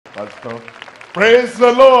Pastor. Praise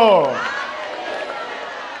the Lord.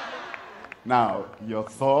 Now, your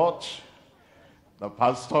thought, the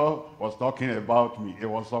pastor was talking about me. He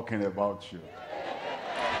was talking about you.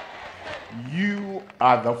 You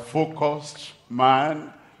are the focused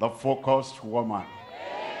man, the focused woman.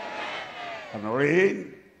 And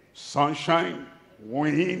rain, sunshine,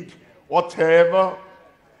 wind, whatever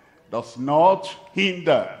does not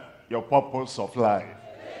hinder your purpose of life.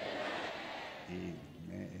 Amen.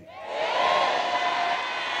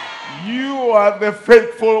 You are the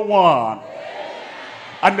faithful one.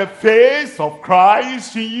 And the face of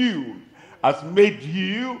Christ in you has made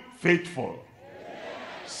you faithful.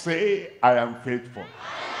 Say, I am faithful.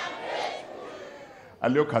 I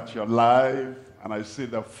look at your life and I see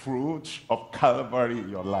the fruit of Calvary in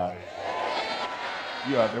your life.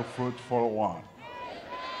 You are the fruitful one.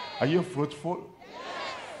 Are you fruitful?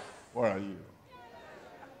 Where are you?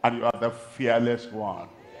 And you are the fearless one.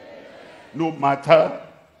 No matter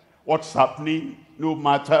what's happening, no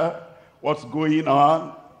matter what's going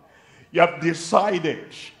on, you have decided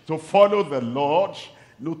to follow the Lord.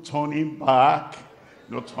 No turning back,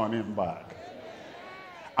 no turning back.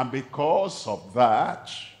 And because of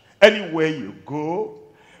that, anywhere you go,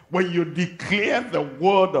 when you declare the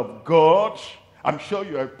word of God, I'm sure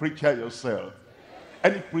you're a preacher yourself.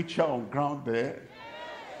 Any preacher on ground there?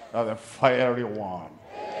 You're the fiery one.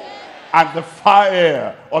 And the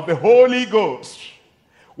fire of the Holy Ghost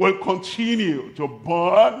will continue to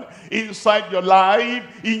burn inside your life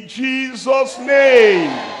in Jesus' name.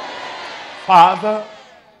 Father,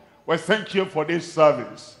 we thank you for this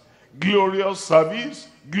service. Glorious service,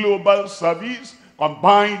 global service,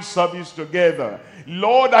 combined service together.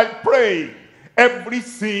 Lord, I pray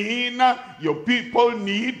everything your people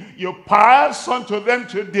need, you pass on to them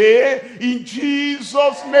today in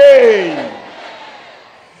Jesus' name.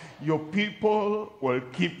 Your people will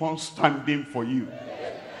keep on standing for you.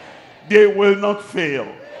 They will not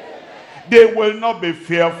fail. They will not be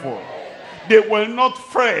fearful. They will not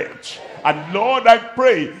fret. And Lord, I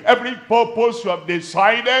pray every purpose you have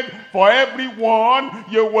decided for everyone,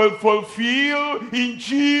 you will fulfill in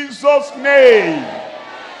Jesus' name.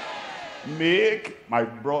 Make my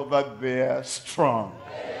brother there strong.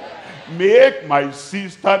 Make my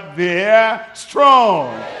sister there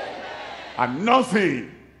strong. And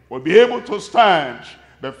nothing will be able to stand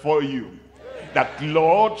before you. That,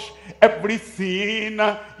 Lord, everything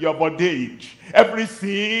you have ordained,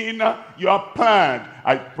 everything you have planned,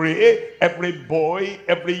 I pray every boy,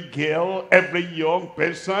 every girl, every young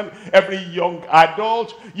person, every young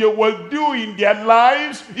adult, you will do in their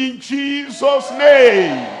lives in Jesus'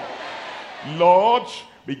 name. Lord,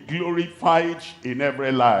 be glorified in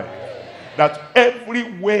every life. That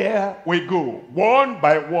everywhere we go, one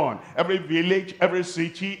by one, every village, every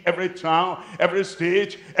city, every town, every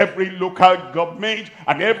state, every local government,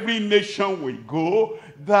 and every nation we go,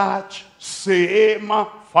 that same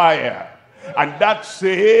fire, and that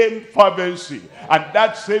same fervency, and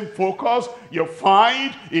that same focus you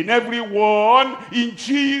find in everyone in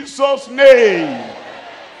Jesus' name.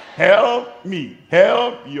 Help me,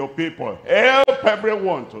 help your people, help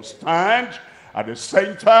everyone to stand at the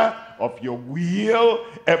center of your will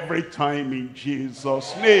every time in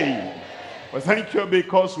Jesus' name. Well, thank you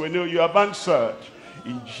because we know you have answered.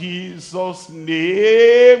 In Jesus'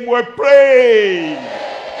 name we pray.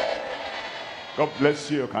 God bless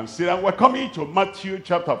you. You can see that. We're coming to Matthew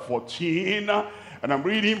chapter 14, and I'm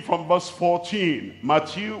reading from verse 14.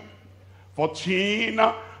 Matthew 14,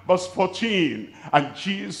 verse 14. And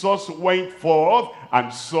Jesus went forth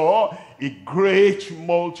and saw a great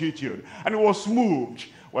multitude, and he was moved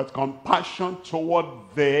with compassion toward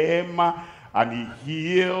them, and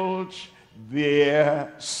he healed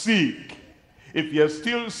their sick. If you're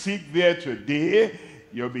still sick there today,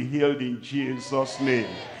 you'll be healed in Jesus' name.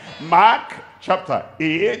 Mark chapter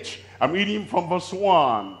 8, I'm reading from verse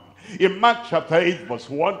 1. In Mark chapter 8 verse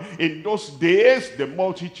 1, in those days the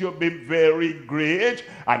multitude being very great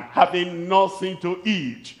and having nothing to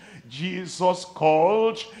eat, Jesus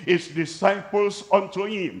called his disciples unto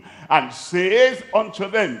him and says unto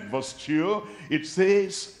them, verse 2, it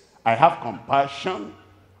says, I have compassion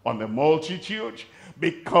on the multitude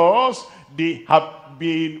because they have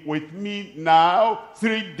been with me now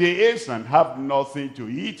 3 days and have nothing to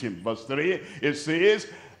eat. In verse 3, it says,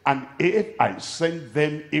 and if I send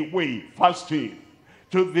them away fasting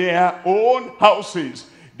to their own houses,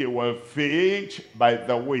 they will faint by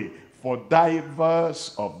the way. For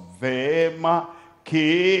divers of them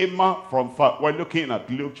came from far. We're looking at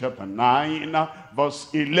Luke chapter 9, verse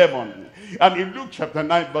 11. And in Luke chapter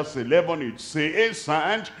 9, verse 11, it says,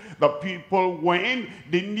 and the people, when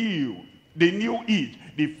they knew it,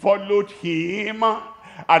 they followed him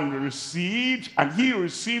and received, and he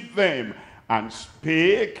received them and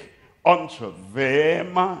spake unto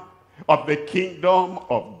them of the kingdom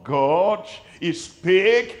of God. He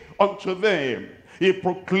spake unto them. He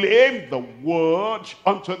proclaimed the word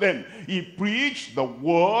unto them. He preached the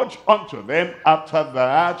word unto them. After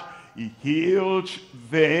that, he healed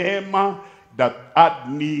them that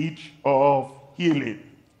had need of healing.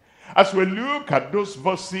 As we look at those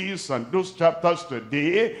verses and those chapters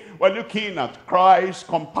today, we're looking at Christ's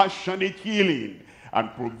compassionate healing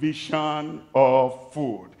and provision of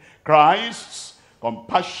food. Christ's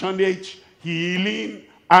compassionate healing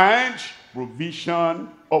and provision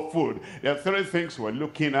of food. There are three things we're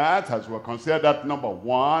looking at as we consider that. Number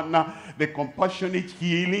one, the compassionate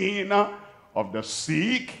healing of the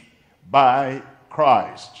sick by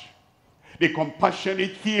Christ. The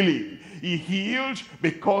compassionate healing. He healed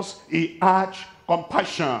because he had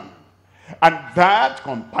compassion. And that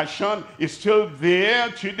compassion is still there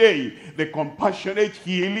today. The compassionate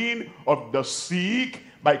healing of the sick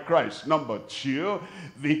by Christ. Number two,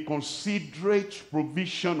 the considerate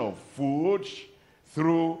provision of food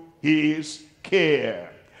through his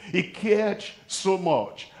care. He cared so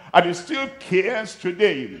much, and he still cares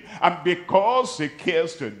today. And because he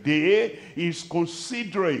cares today, he's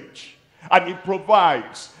considerate, and he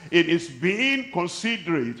provides. It is being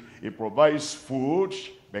considerate. He provides food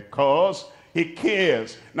because he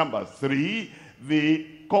cares. Number three, the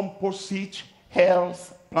composite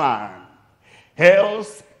health plan.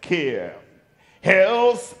 Health care,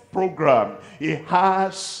 health program. He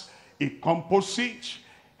has a composite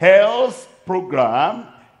health program,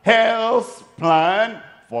 health plan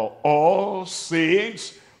for all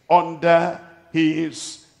saints under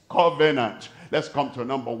his covenant. Let's come to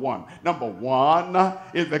number one. Number one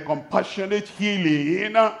is the compassionate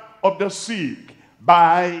healing of the sick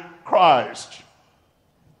by Christ.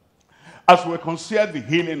 As we consider the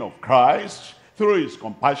healing of Christ through his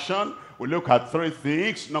compassion, we look at three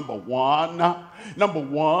things. Number one,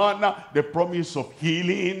 the promise of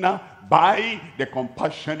healing by the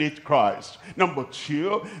compassionate Christ. Number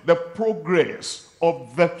two, the progress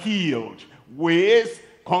of the healed with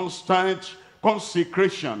constant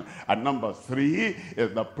consecration. And number three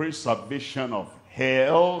is the preservation of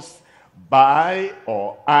health by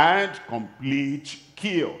and complete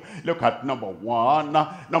cure. Look at number one.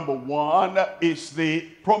 Number one is the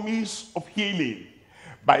promise of healing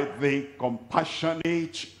by the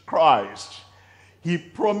compassionate Christ. He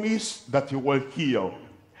promised that he will heal.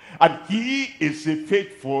 And he is a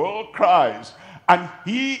faithful Christ. And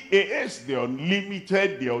he is the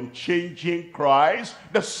unlimited, the unchanging Christ,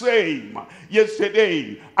 the same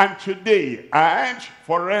yesterday and today and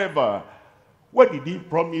forever. What did he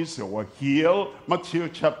promise he will heal? Matthew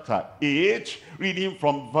chapter 8, reading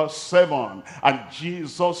from verse 7. And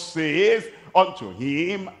Jesus says unto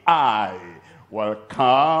him, I will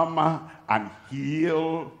come and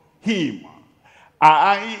heal him.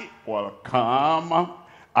 I will come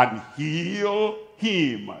and heal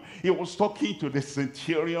him. He was talking to the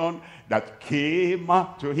centurion that came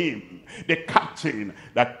to him, the captain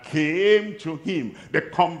that came to him, the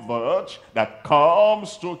convert that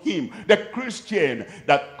comes to him, the Christian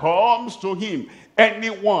that comes to him,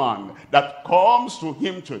 anyone that comes to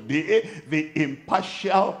him today, the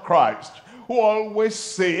impartial Christ, who always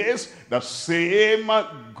says the same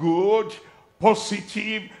good,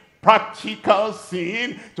 positive, practical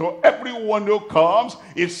thing to everyone who comes.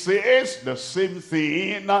 He says the same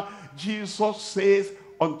thing Jesus says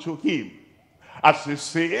unto him, as he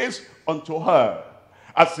says unto her,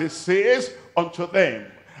 as he says unto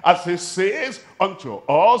them, as he says unto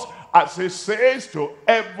us, as he says to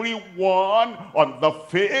everyone on the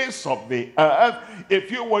face of the earth.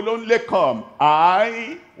 If you will only come,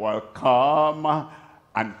 I will come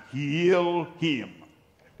and heal him.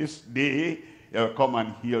 This day, he'll come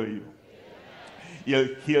and heal you.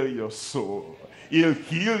 He'll heal your soul. He'll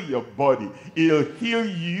heal your body. He'll heal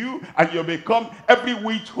you, and you'll become every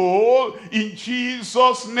whit whole in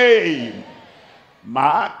Jesus' name.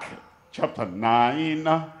 Mark chapter 9.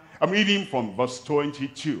 I'm reading from verse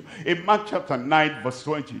 22. In Mark chapter 9, verse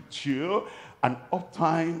 22, and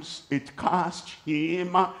oftentimes it cast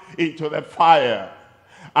him into the fire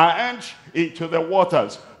and into the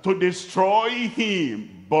waters to destroy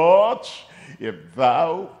him. But if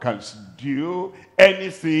thou canst do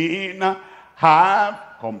anything, have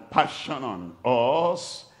compassion on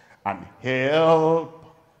us and help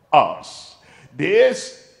us.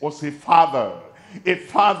 This was a father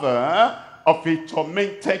of a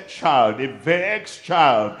tormented child, a vexed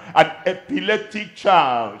child, an epileptic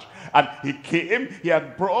child. And he came, he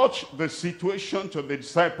had brought the situation to the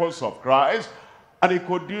disciples of Christ. and he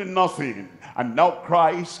could do nothing. And now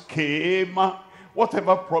Christ came.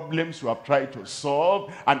 Whatever problems you have tried to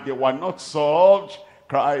solve and they were not solved,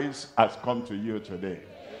 Christ has come to you today.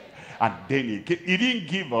 And then he didn't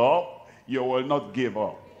give up. You will not give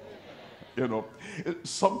up. You know,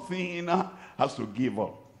 something has to give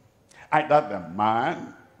up. Either the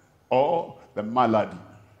man or the malady.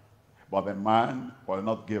 But the man will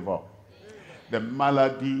not give up. The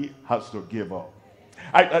malady has to give up.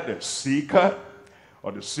 Either the seeker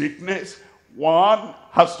or the sickness, one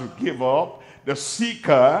has to give up. The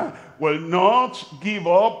seeker will not give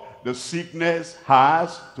up. The sickness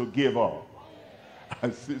has to give up.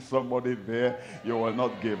 I see somebody there. You will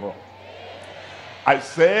not give up. I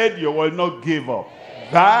said you will not give up.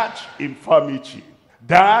 That infirmity,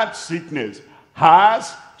 that sickness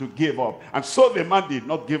has to give up. And so the man did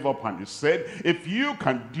not give up, and he said, if you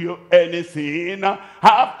can do anything,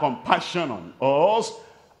 have compassion on us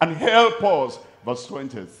and help us. Verse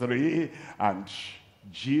 23, and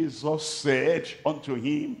Jesus said unto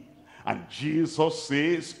him, and Jesus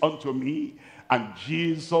says unto me, and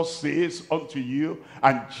Jesus says unto you,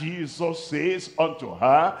 and Jesus says unto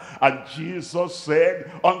her, and Jesus said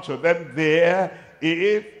unto them there,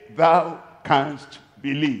 if thou canst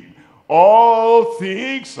believe. All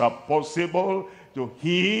things are possible to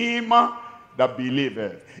him that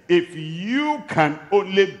believeth. If you can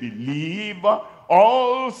only believe,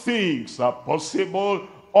 all things are possible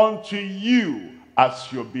unto you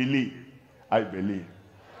as you believe. I believe.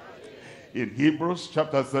 In Hebrews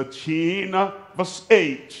chapter 13, verse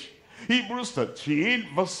 8. Hebrews 13,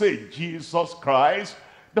 verse 8. Jesus Christ,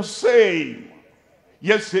 the same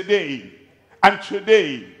yesterday and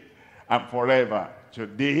today and forever.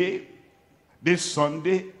 Today, this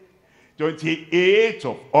Sunday, 28th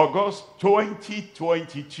of August,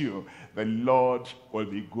 2022, the Lord will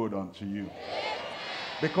be good unto you.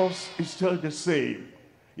 Because it's still the same.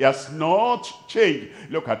 He has not changed.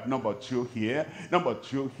 Look at number 2 here. Number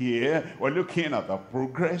 2 here, we're looking at the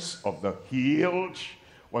progress of the healed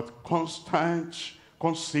with constant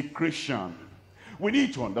consecration. We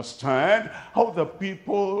need to understand how the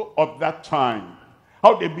people of that time,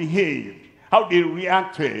 how they behaved, how they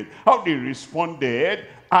reacted, how they responded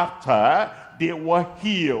after they were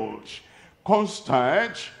healed.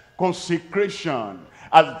 Constant consecration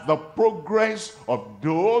as the progress of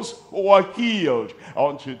those who were healed. I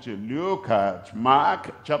want you to look at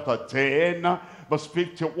Mark chapter 10, verse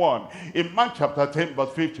 51. In Mark chapter 10,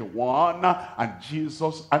 verse 51, and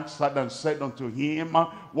Jesus answered and said unto him,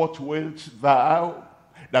 what wilt thou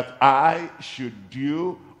that I should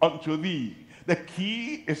do unto thee? The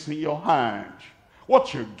key is in your hand.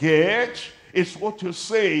 What you get is what you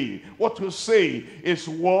say. What you say is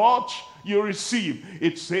what you receive.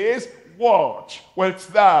 It says, what wilt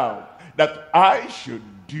thou that I should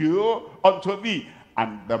do unto thee?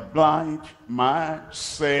 And the blind man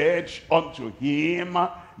said unto him,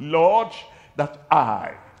 Lord, that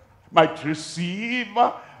I might receive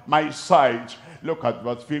my sight. Look at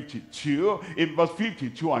verse 52. In verse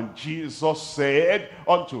 52, and Jesus said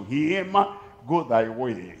unto him, go thy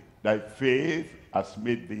way, thy faith has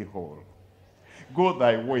made thee whole. Go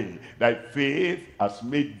thy way, thy faith has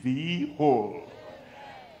made thee whole.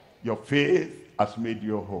 Your faith has made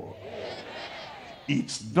you whole.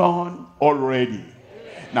 It's done already.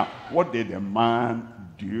 Now, what did the man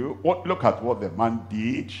do? Look at what the man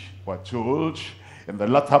did. We're told in the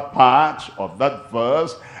latter part of that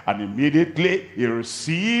verse, and immediately he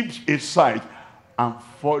received his sight and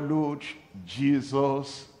followed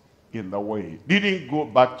Jesus in the way. Didn't go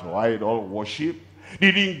back to idol worship.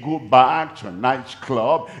 Didn't go back to a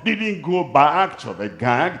nightclub. Didn't go back to the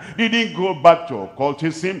gang. Didn't go back to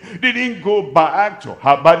occultism. Didn't go back to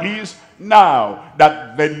herbalists. Now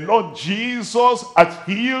that the Lord Jesus had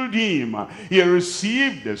healed him, he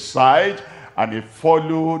received the sight and he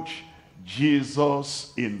followed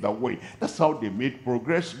Jesus in the way. That's how they made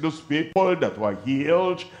progress. Those people that were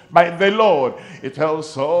healed by the Lord. It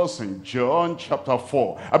tells us in John chapter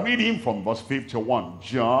 4. I'm reading from verse 51.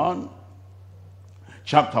 John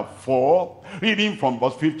chapter 4, reading from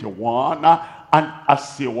verse 51. And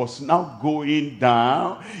as he was now going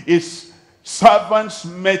down, his servants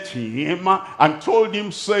met him and told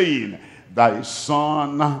him, saying, thy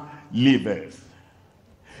son liveth.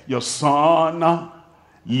 Your son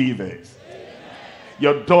liveth.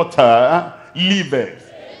 Your daughter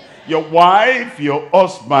liveth. Your wife, your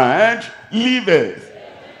husband liveth.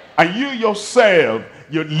 And you yourself,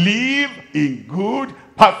 you live in good,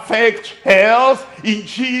 perfect health in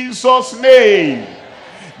Jesus' name.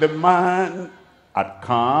 The man had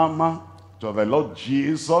come to the Lord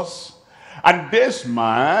Jesus, And this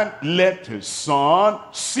man left his son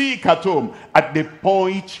sick at home at the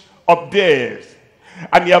point of death.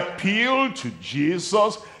 And he appealed to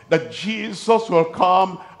Jesus that Jesus will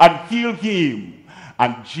come and heal him.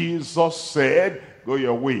 And Jesus said, go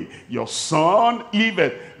your way, your son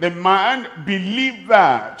liveth. The man believed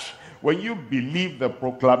that. When you believe the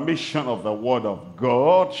proclamation of the word of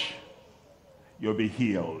God, you'll be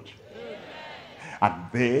healed. And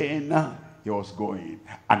then he was going,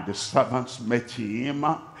 and the servants met him,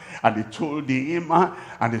 and they told him,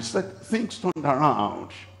 and they said, things turned around.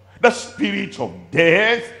 The spirit of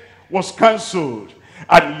death was cancelled,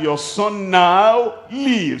 and your son now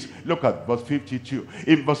lives. Look at verse 52.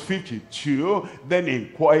 In verse 52, then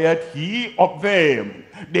inquired he of them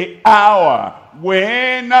the hour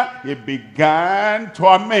when he began to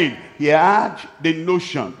amend. He had the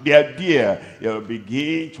notion, the idea, he'll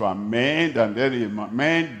begin to amend, and then he'll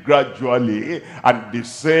amend gradually. And they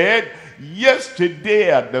said,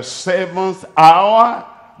 yesterday at the 7th hour,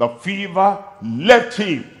 the fever left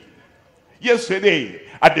him. Yesterday,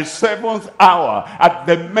 at the 7th hour, at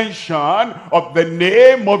the mention of the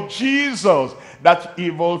name of Jesus, that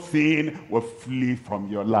evil thing will flee from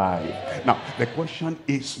your life. Now, the question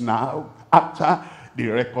is now, after they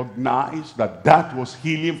recognized that that was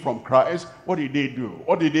healing from Christ, what did they do?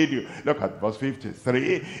 What did they do? Look at verse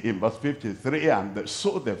 53. In verse 53, and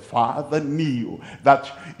so the father knew that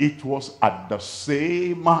it was at the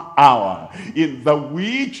same hour in the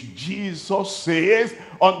which Jesus says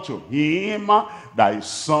unto him, thy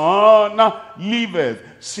son liveth.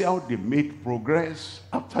 See how they made progress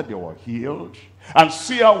after they were healed, and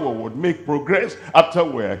see how we would make progress after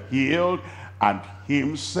we're healed. And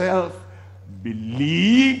himself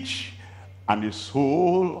believed, and his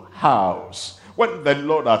whole house. When the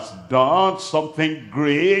Lord has done something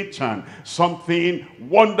great and something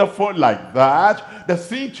wonderful like that, the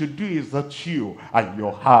thing to do is that you and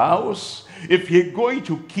your house, if you're going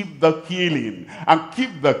to keep the healing and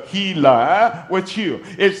keep the healer with you,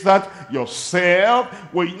 it's that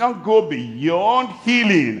yourself will not go beyond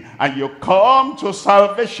healing, and you come to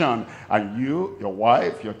salvation. And you, your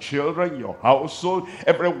wife, your children, your household,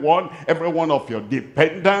 every one of your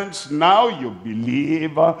dependents, now you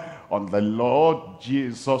believe on the Lord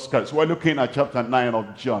Jesus Christ. We're looking at chapter 9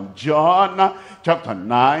 of John. John chapter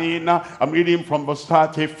 9, I'm reading from verse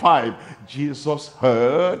 35. Jesus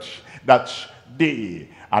heard that they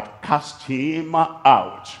had cast him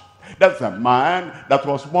out. That's a man that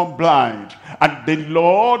was born blind, and the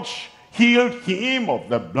Lord healed him of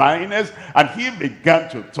the blindness, and he began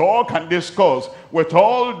to talk and discuss with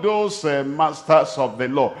all those masters of the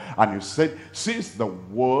law. And he said, since the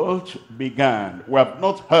world began, we have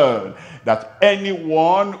not heard that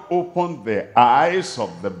anyone opened the eyes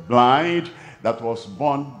of the blind that was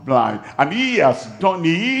born blind, and he has done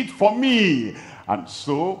it for me. And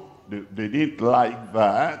so they didn't like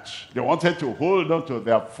that. They wanted to hold on to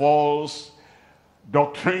their false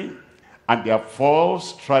doctrine and their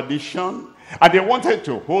false tradition, and they wanted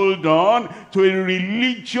to hold on to a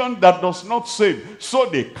religion that does not save. So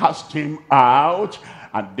they cast him out,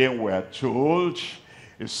 and then we're told,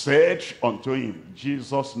 he said unto him,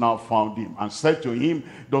 Jesus now found him and said to him,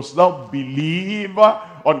 dost thou believe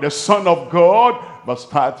on the Son of God? Verse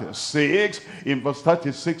 36. In verse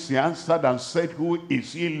 36 he answered and said, who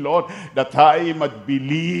is he, Lord, that I might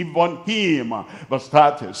believe on him? Verse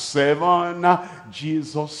 37,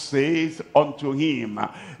 Jesus saith unto him,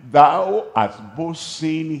 thou hast both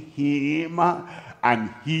seen him,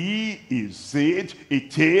 and he is it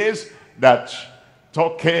is that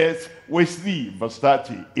talketh with thee. Verse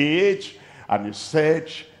 38, and he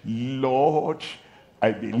said, Lord,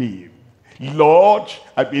 I believe. Lord,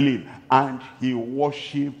 I believe. And he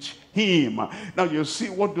worshipped him. Now you see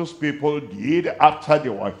what those people did after they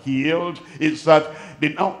were healed is that they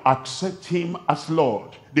now accept him as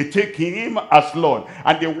Lord. They take him as Lord,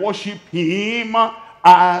 and they worship him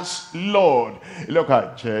as Lord. Look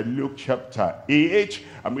at Luke chapter 8.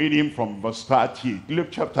 I'm reading from verse 38. Luke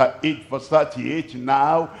chapter 8 verse 38.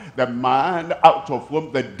 Now the man out of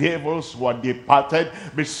whom the devils were departed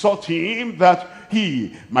besought him that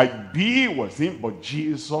he might be with him, but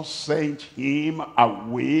Jesus sent him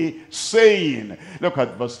away, saying, look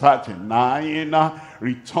at verse 39,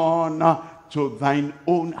 return to thine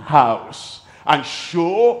own house and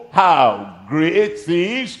show how great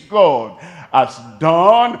things God has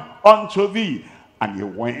done unto thee. And he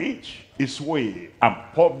went his way and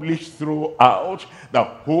published throughout the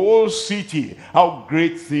whole city how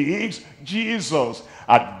great things Jesus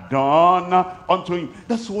had done unto him.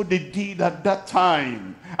 That's what they did at that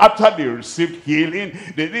time. After they received healing,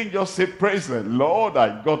 they didn't just say, praise the Lord,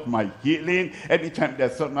 I got my healing. Anytime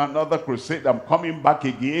there's another crusade, I'm coming back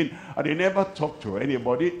again. And they never talked to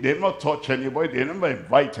anybody. They never touch anybody. They never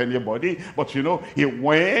invite anybody. But you know, he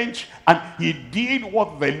went and he did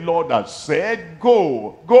what the Lord had said.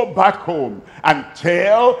 Go back home and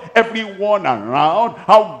tell everyone around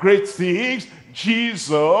how great things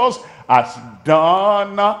Jesus has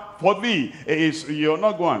done for thee. You're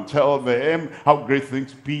not going to tell them how great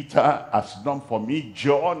things Peter has done for me,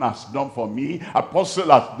 John has done for me,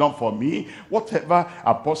 Apostle has done for me. Whatever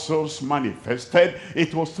apostles manifested,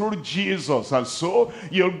 it was through Jesus. And so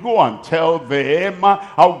you'll go and tell them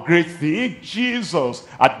how great things Jesus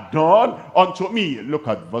had done unto me. Look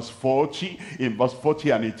at verse 40. In verse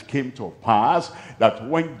 40, and it came to pass that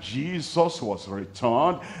when Jesus was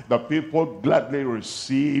returned, the people gladly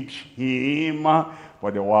received him, for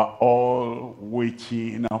they were all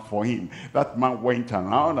waiting for him. That man went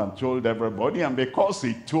around and told everybody, and because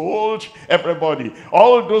he told everybody,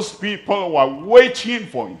 all those people were waiting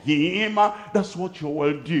for him. That's what you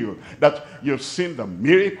will do. That you've seen the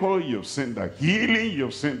miracle, you've seen the healing,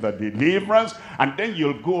 you've seen the deliverance, and then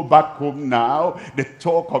you'll go back home now. The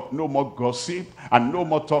talk of no more gossip and no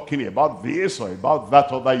more talking about this or about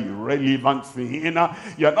that other irrelevant thing.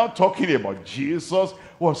 You're not talking about Jesus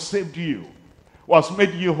who has saved you, who has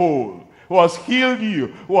made you whole, who has healed you,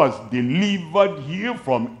 who has delivered you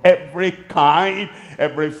from every kind,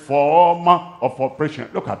 every form of oppression.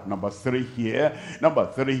 Look at number 3 here. Number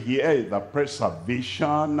 3 here is the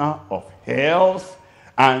preservation of health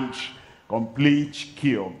and complete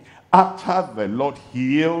cure. After the Lord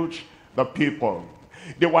healed the people,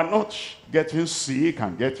 they were not getting sick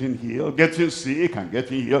and getting healed, getting sick and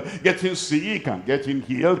getting healed, getting sick and getting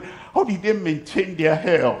healed. How did they maintain their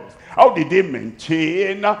health? How did they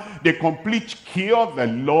maintain the complete cure the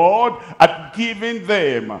Lord had given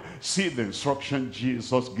them? See the instruction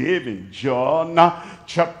Jesus gave in John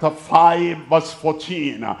chapter 5 verse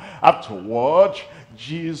 14. Afterward,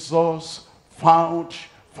 Jesus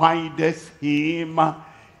findeth him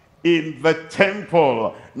in the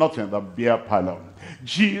temple, not in the beer parlor.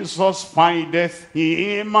 Jesus findeth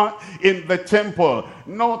him in the temple,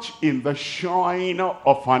 not in the shrine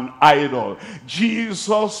of an idol.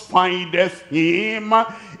 Jesus findeth him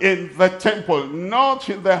in the temple, not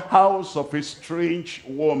in the house of a strange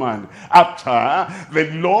woman. After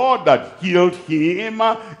the Lord had healed him,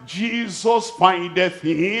 Jesus findeth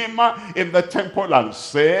him in the temple and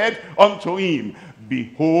said unto him,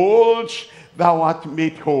 behold, thou art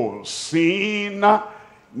made whole, sin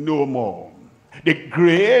no more. The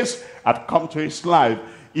grace had come to his life.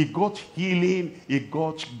 He got healing, he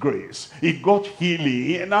got grace. He got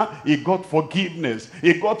healing, he got forgiveness.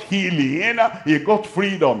 He got healing, he got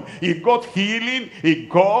freedom. He got healing, he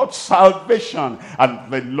got salvation. And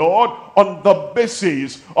the Lord, on the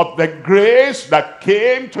basis of the grace that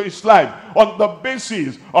came to his life, on the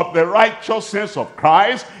basis of the righteousness of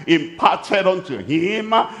Christ, imparted unto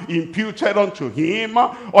him, imputed unto him,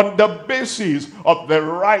 on the basis of the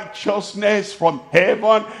righteousness from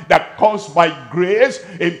heaven that comes by grace,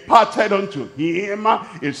 imparted unto him,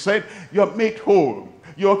 he said, you're made whole.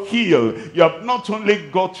 You're healed. You have not only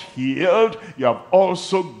got healed, you have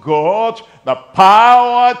also got the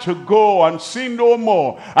power to go and sin no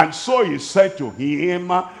more. And so he said to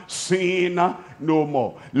him, sin no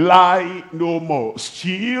more, lie no more,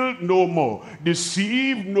 steal no more,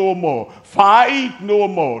 deceive no more, fight no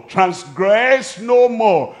more, transgress no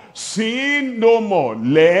more, sin no more,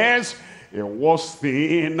 lest a worse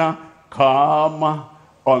thing come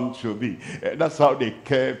unto thee. That's how they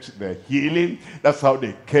kept the healing. That's how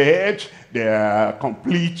they kept their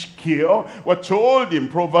complete cure. We're told in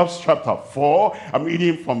Proverbs chapter 4, I'm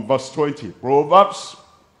reading from verse 20. Proverbs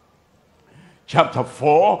chapter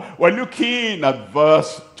 4, we're looking at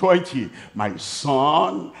verse 20. My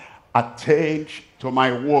son, attend to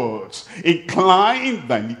my words. Incline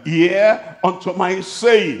thine ear unto my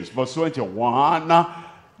sayings. Verse 21,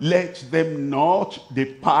 let them not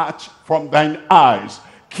depart from thine eyes.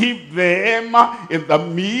 Keep them in the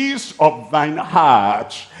midst of thine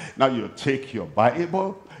heart. Now you take your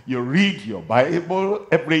Bible, you read your Bible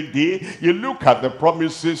every day, you look at the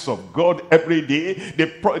promises of God every day,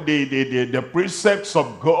 the precepts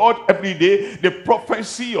of God every day, the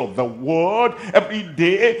prophecy of the word every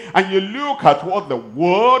day, and you look at what the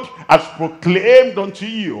word has proclaimed unto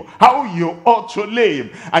you, how you ought to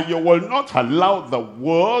live, and you will not allow the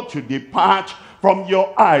word to depart from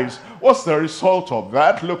your eyes. What's the result of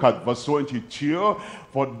that? Look at verse 22.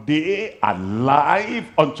 For they are life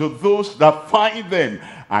unto those that find them,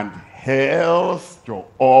 and health to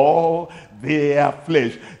all their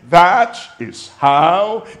flesh. That is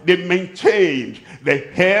how they maintained the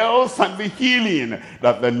health and the healing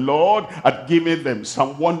that the Lord had given them.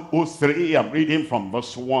 Psalm 103, I'm reading from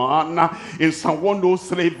verse 1. In Psalm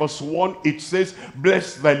 103 verse 1, it says,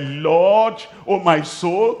 bless the Lord, O my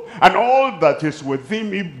soul, and all that is within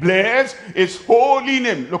me, bless his holy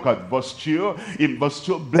name. Look at verse 2. In verse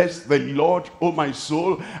 2, bless the Lord, O my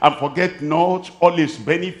soul, and forget not all his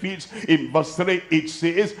benefits. In verse 3, it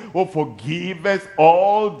says, who forgiveth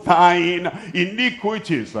all thine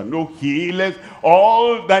iniquities, and who healeth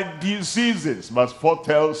all thy diseases. Verse 4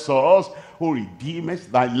 tells us, who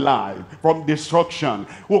redeemeth thy life from destruction,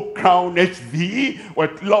 who crowneth thee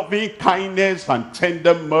with loving kindness and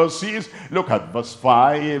tender mercies. Look at verse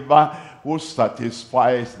 5, who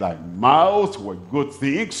satisfies thy mouth with good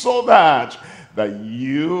things, so that the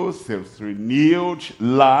youth is renewed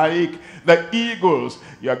like the eagles.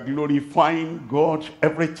 You are glorifying God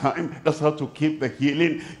every time. That's how to keep the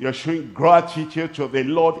healing. You're showing gratitude to the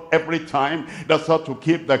Lord every time. That's how to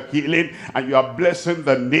keep the healing. And you are blessing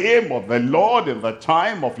the name of the Lord in the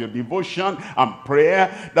time of your devotion and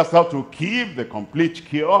prayer. That's how to keep the complete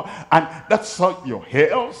cure. And that's how your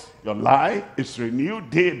health, your life is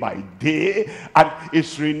renewed day by day, and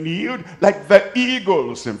it's renewed like the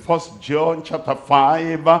eagles. In 1 John chapter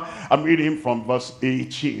 5, I'm reading from verse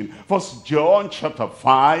 18. 1 John chapter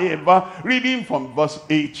 5, reading from verse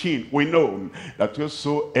 18, we know that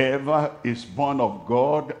whosoever is born of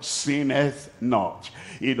God sinneth not.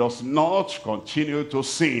 He does not continue to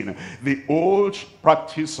sin. The old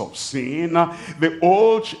practice of sin, the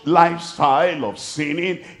old lifestyle of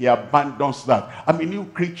sinning, he abandons that. I'm a new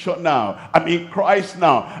creature now. I'm in Christ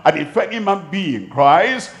now. And if any man be in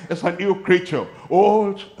Christ, is a new creature.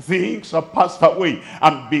 Old things are passed away,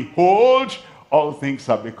 and behold, all things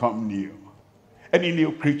have become new. Any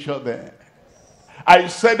new creature there? I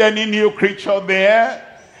said, any new creature there?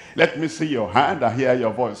 Let me see your hand and hear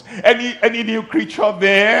your voice. Any new creature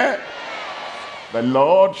there? The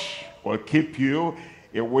Lord will keep you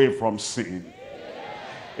away from sin,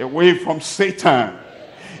 away from Satan,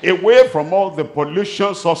 away from all the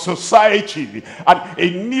pollutions of society, and a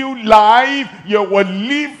new life you will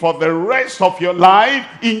live for the rest of your life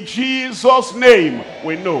in Jesus' name.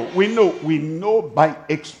 We know by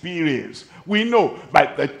experience. We know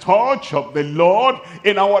by the touch of the Lord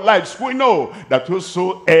in our lives. We know that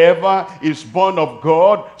whosoever is born of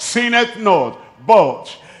God sinneth not,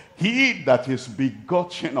 but he that is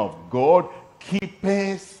begotten of God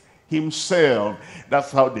keepeth himself.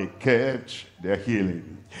 That's how they kept their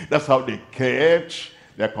healing. That's how they kept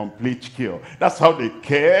their complete cure. That's how they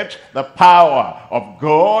kept the power of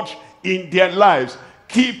God in their lives.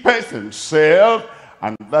 Keepeth himself.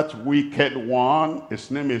 And that wicked one, his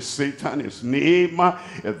name is Satan, his name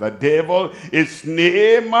is the devil, his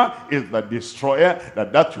name is the destroyer,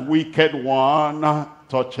 that wicked one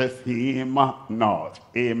toucheth him not.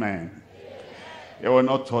 Amen. He will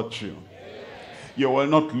not touch you. You will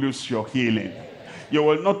not lose your healing. You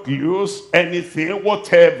will not lose anything,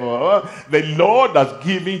 whatever the Lord has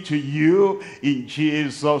given to you in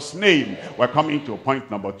Jesus' name. We're coming to point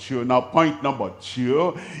number 2. Now, point number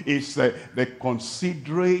 2 is the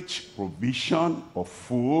considerate provision of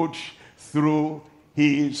food through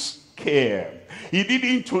his care. He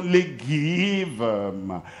didn't only give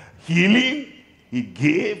healing, he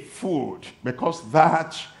gave food, because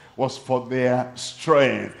that was for their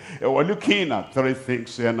strength. We're looking at 3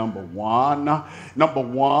 things here. Number one,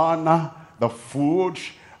 the food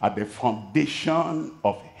at the foundation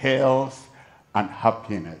of health and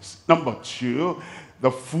happiness. Number 2,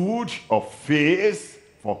 the food of faith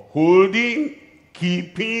for holding,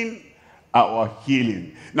 keeping our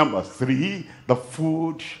healing. Number 3, the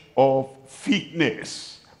food of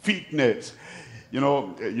fitness. Fitness. You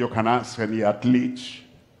know, you can ask any athlete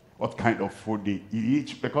what kind of food they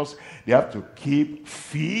eat, because they have to keep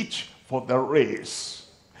fit for the race.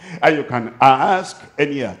 And you can ask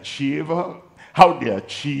any achiever how they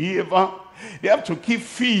achieve. They have to keep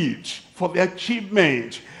fit for the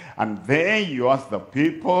achievement. And then you ask the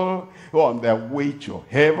people who are on their way to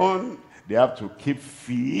heaven, they have to keep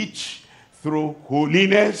fit through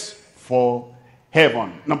holiness for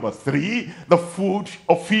heaven. Number 3, the food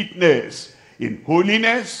of fitness in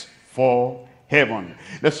holiness for heaven.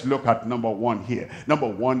 Let's look at number 1 here. Number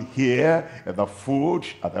 1 here is the food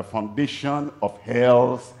at the foundation of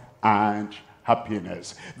health and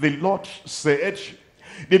happiness. The Lord said,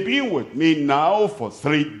 They've been with me now for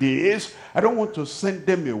 3 days. I don't want to send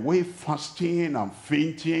them away fasting and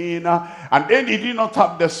fainting. And then they do not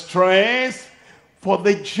have the strength for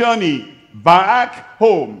the journey back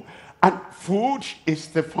home. And food is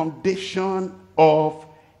the foundation of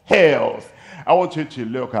health. I want you to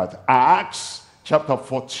look at Acts chapter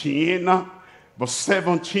 14, verse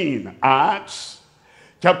 17. Acts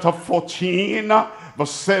chapter 14,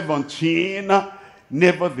 verse 17.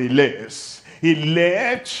 Nevertheless, he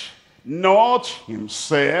left not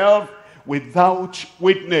himself without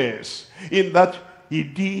witness, in that he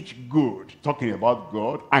did good, talking about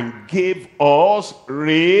God, and gave us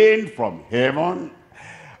rain from heaven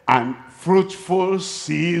and fruitful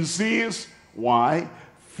seasons. Why?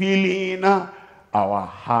 Filling our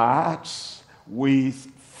hearts with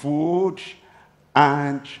food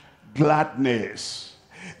and gladness.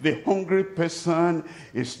 The hungry person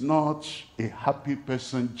is not a happy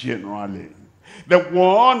person generally. The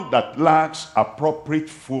one that lacks appropriate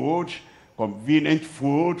food, convenient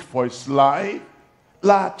food for his life,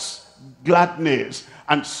 lacks gladness.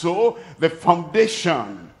 And so the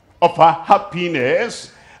foundation of our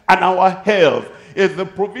happiness and our health is the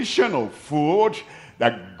provision of food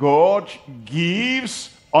that God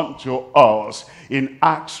gives unto us. In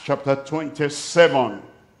Acts chapter 27,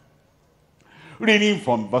 reading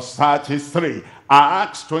from verse 33.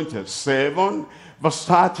 Acts 27, verse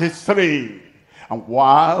 33. And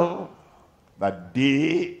while that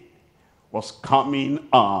day was coming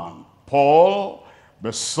on, Paul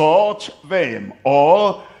besought them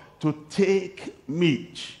all to take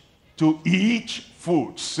meat, to eat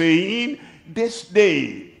food, saying, this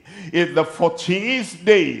day is the 14th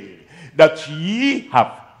day that ye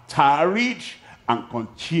have tarried and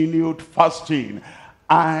continued fasting,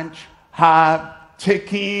 and have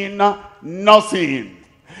taken nothing.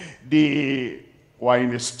 They were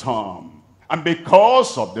in a storm. And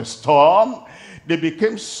because of the storm, they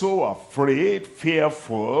became so afraid,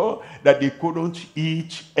 fearful, that they couldn't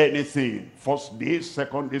eat anything. First day,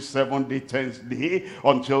 second day, 7th day, 10th day,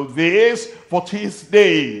 until this 14th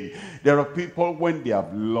day. There are people, when they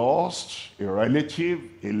have lost a relative,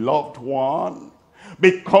 a loved one,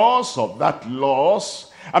 because of that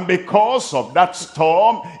loss, and because of that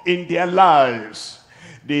storm in their lives,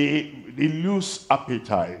 they lose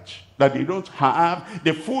appetite, that they don't have.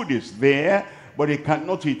 The food is there, but they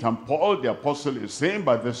cannot eat. And Paul the apostle is saying,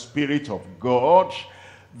 by the Spirit of God,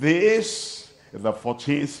 this is the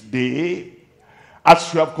 14th day,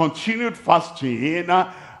 as you have continued fasting,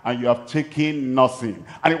 and you have taken nothing.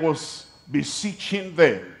 And it was beseeching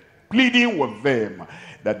them, pleading with them,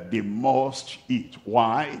 that they must eat.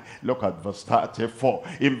 Why? Look at verse 34.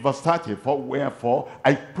 In verse 34, wherefore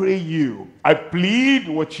I pray you, I plead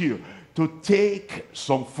with you, to take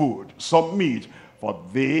some food, some meat, for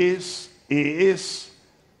this is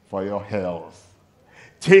for your health.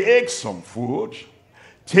 Take some food,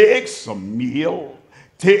 take some meal,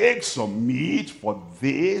 take some meat, for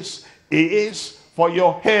this is for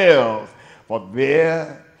your health. For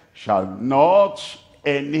there shall not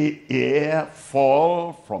any hair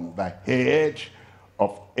fall from the head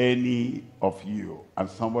of any of you. And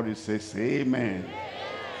somebody says, amen.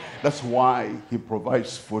 That's why he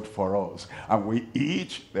provides food for us. And we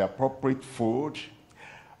eat the appropriate food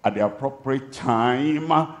at the appropriate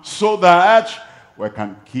time, so that we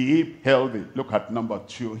can keep healthy. Look at number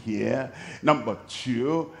 2 here. Number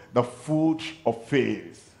 2, the food of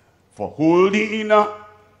faith for holding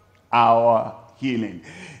our healing.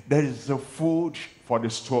 There is the food for the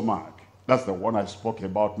stomach. That's the one I spoke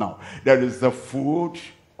about now. There is the food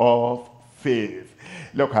of faith.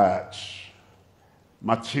 Look at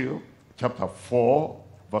Matthew chapter 4,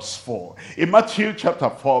 verse 4. In Matthew chapter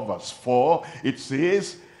 4, verse 4, it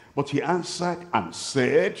says, but he answered and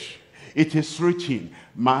said, it is written,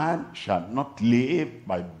 man shall not live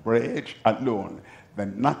by bread alone. The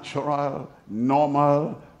natural,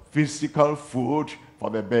 normal, physical food for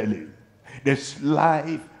the belly. There's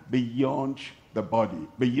life beyond the body,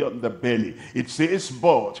 beyond the belly. It says,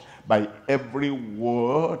 but by every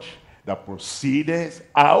word that proceedeth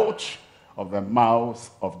out of the mouth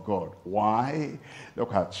of God. Why?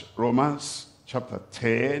 Look at Romans chapter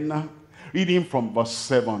 10, reading from verse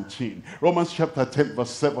 17. Romans chapter 10, verse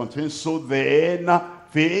 17. So then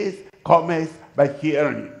faith cometh by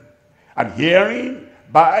hearing, and hearing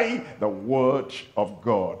by the word of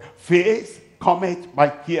God. Faith cometh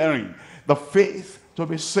by hearing. The faith to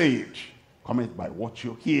be saved cometh by what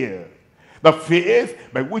you hear. The faith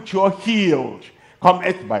by which you are healed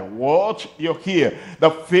cometh by what you hear.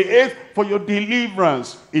 The faith for your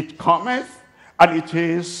deliverance, it cometh, and it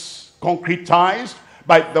is concretized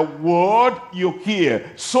by the word you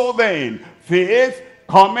hear. So then, faith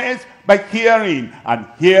cometh by hearing, and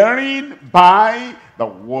hearing by the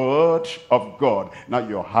word of God. Now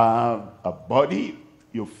you have a body,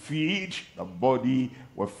 you feed the body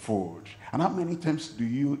with food. And how many times do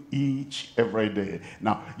you eat every day?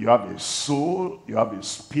 Now, you have a soul, you have a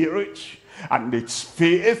spirit, and it's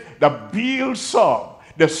faith that builds up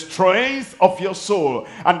the strength of your soul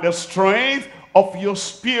and the strength of your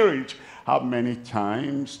spirit. How many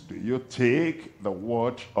times do you take the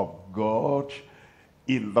word of God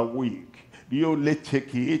in the week? Do you only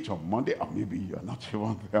take it on Monday? Or maybe you are not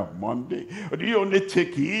even there on Monday. Or do you only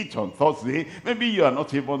take it on Thursday? Maybe you are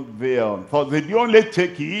not even there on Thursday. Do you only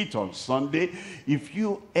take it on Sunday? If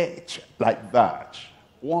you ate like that,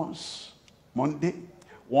 once Monday,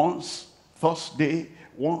 once Thursday,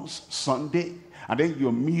 once Sunday, and then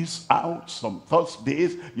you miss out some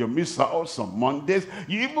Thursdays, you miss out some Mondays,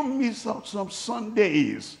 you even miss out some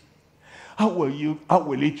Sundays. How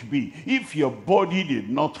will it be if your body did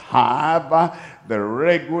not have the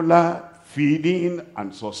regular feeding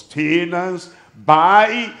and sustenance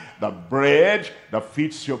by the bread that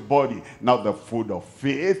feeds your body? Now the food of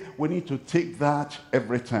faith, we need to take that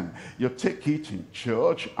every time. You take it in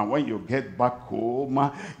church, and when you get back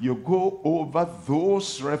home, you go over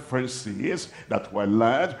those references that were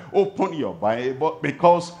learned. Open your Bible,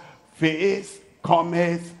 because faith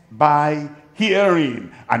cometh by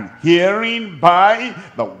hearing, and hearing by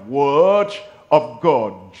the word of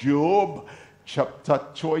God. Job chapter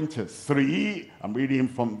 23, I'm reading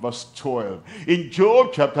from verse 12. In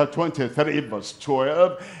Job chapter 23 verse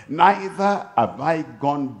 12, neither have I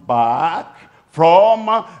gone back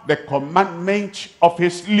from the commandment of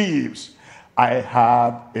his lips. I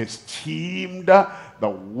have esteemed the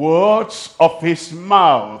words of his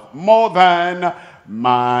mouth more than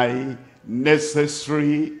my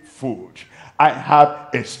necessary food. I have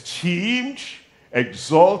esteemed,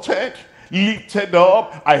 exalted, lifted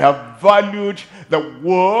up. I have valued the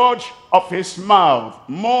word of his mouth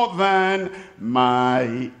more than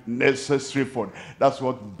my necessary food. That's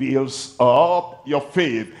what builds up your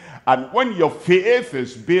faith. And when your faith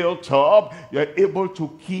is built up, you're able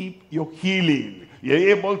to keep your healing.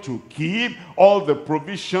 You're able to keep all the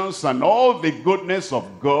provisions and all the goodness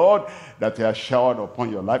of God that are showered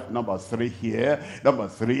upon your life. Number 3 here. Number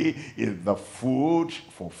 3 is the food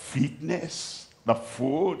for fitness. The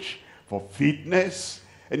food for fitness.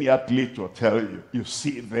 Any athlete will tell you. You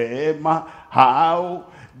see them, how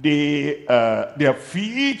they are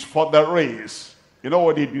fit for the race. You know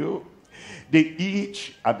what they do? They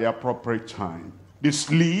eat at the appropriate time. They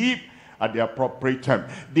sleep at the appropriate time.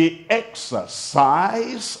 They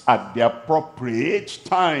exercise at the appropriate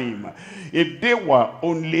time. If they were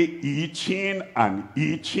only eating and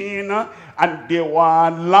eating, and they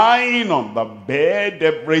were lying on the bed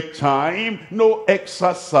every time, no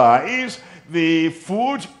exercise, the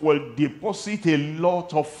food will deposit a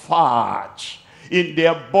lot of fat in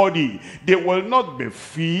their body. They will not be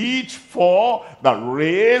fit for the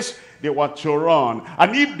race they were to run.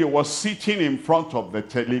 And if they were sitting in front of the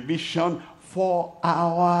television 4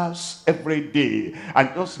 hours every day and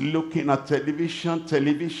just looking at television,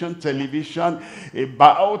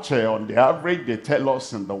 about on the average, they tell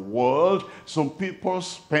us in the world, some people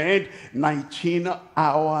spend 19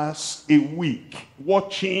 hours a week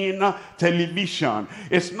watching television.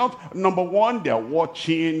 It's not, number one, they're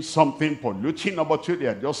watching something polluting. Number two,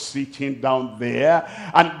 they're just sitting down there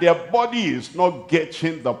and their body is not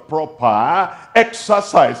getting the proper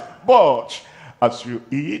exercise. But as you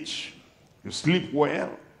eat, you sleep well,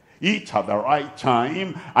 eat at the right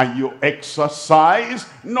time, and you exercise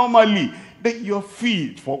normally, then you're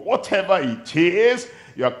fit for whatever it is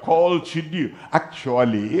you're called to do.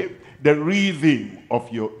 Actually, the rhythm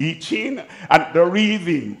of your eating and the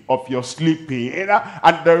rhythm of your sleeping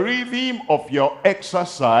and the rhythm of your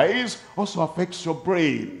exercise also affects your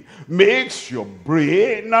brain. Makes your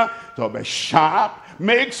brain to be sharp,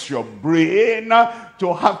 makes your brain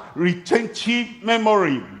to have retentive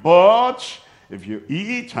memory. But if you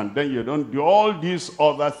eat and then you don't do all these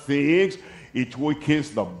other things, it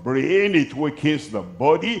weakens the brain, it weakens the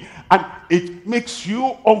body, and it makes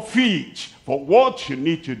you unfit for what you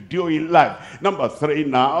need to do in life. Number 3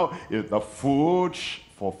 now is the food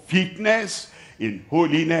for fitness in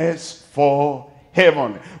holiness for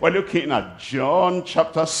heaven. We're looking at John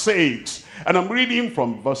chapter 6, and I'm reading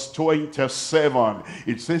from verse 27.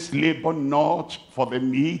 It says, labor not for the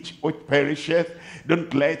meat which perisheth.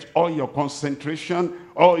 Don't let all your concentration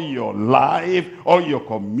all your life, all your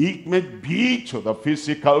commitment be to the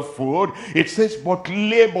physical food. It says, but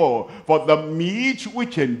labor for the meat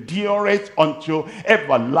which endureth unto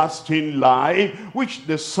everlasting life, which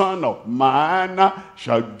the Son of Man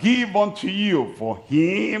shall give unto you. For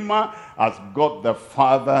him has God the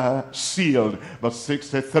Father sealed. Verse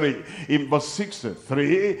 63. In verse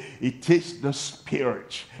 63, it takes the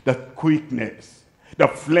spirit, the quickness. The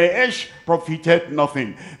flesh profited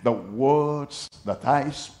nothing. The words that I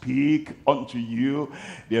speak unto you,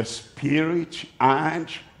 they are spirit and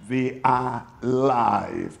they are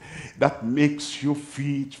life. That makes you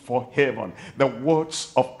fit for heaven. The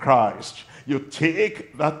words of Christ. You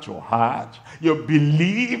take that to heart. You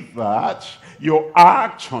believe that. You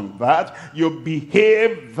act on that. You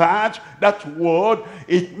behave that. That word,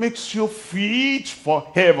 it makes you fit for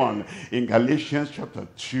heaven. In Galatians chapter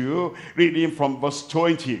 2, reading from verse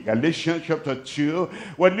 20. Galatians chapter 2,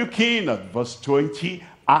 we're looking at verse 20.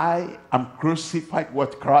 I am crucified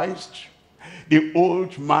with Christ. The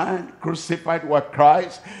old man crucified with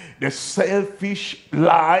Christ. The selfish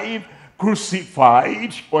life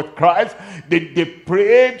crucified with Christ. The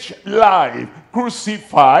depraved life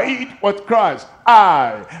crucified with Christ.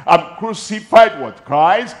 I am crucified with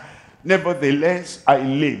Christ. Nevertheless I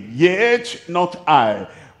live, yet not I,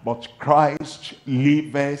 but Christ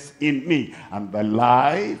liveth in me. And the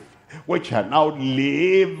life which I now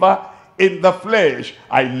live in the flesh,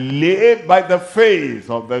 I live by the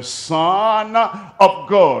faith of the Son of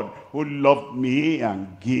God, who loved me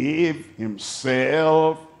and gave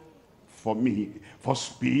himself for me.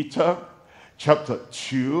 First Peter chapter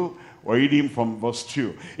 2, we're reading from verse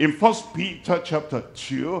 2. In First Peter chapter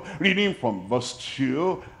 2, reading from verse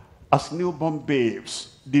 2, as newborn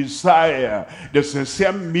babes desire the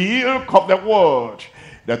sincere milk of the word,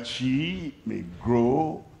 that ye may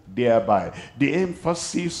grow thereby. The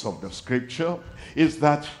emphasis of the scripture is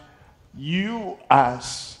that you,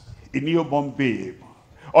 as a newborn babe,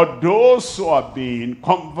 or those who have been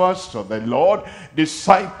converts to the Lord,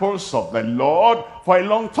 disciples of the Lord for a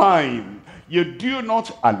long time, you do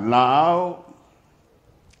not allow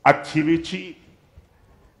activity,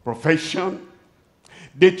 profession,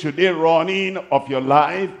 day-to-day running of your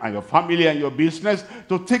life and your family and your business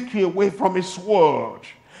to take you away from his word.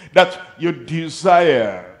 That you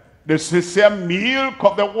desire the sincere milk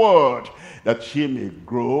of the word, that ye may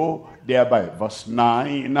grow thereby. Verse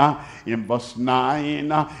 9, in verse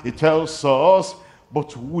 9, it tells us,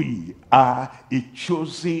 but we are a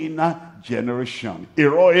chosen generation, a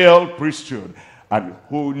royal priesthood, and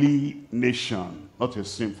holy nation. Not a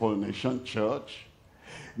sinful nation, church.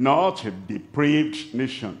 Not a depraved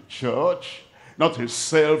nation, church. Not a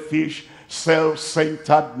selfish,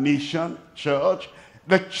 self-centered nation, church.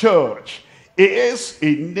 The church is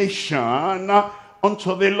a nation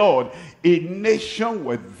unto the Lord, a nation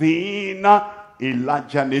within a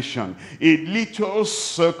larger nation, a little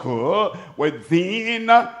circle within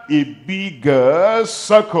a bigger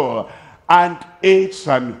circle. And it's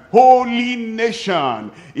an holy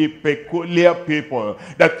nation, a peculiar people,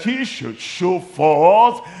 that he should show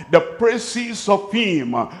forth the praises of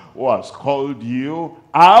him who has called you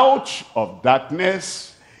out of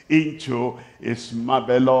darkness into his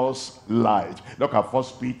marvelous light. Look at 1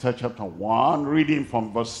 Peter chapter 1, reading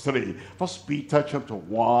from verse 3. 1 Peter chapter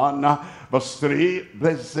 1, verse 3.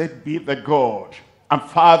 Blessed be the God and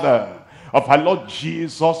Father of our Lord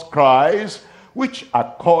Jesus Christ, which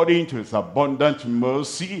according to his abundant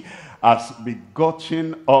mercy has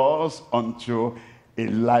begotten us unto a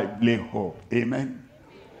lively hope. Amen.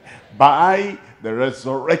 By the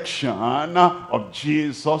resurrection of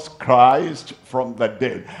Jesus Christ from the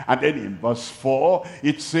dead. And then in verse 4,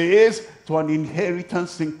 it says, to an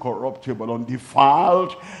inheritance incorruptible,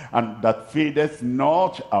 undefiled, and that fadeth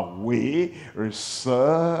not away,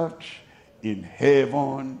 reserved in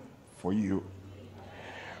heaven for you.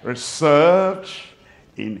 Reserved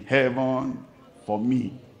in heaven for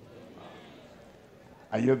me.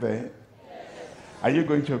 Are you there? Are you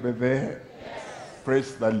going to be there?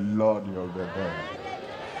 Praise the Lord, you'll be there.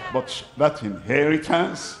 But that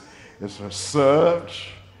inheritance is reserved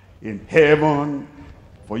in heaven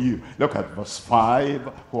for you. Look at verse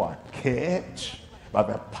 5. Who are kept by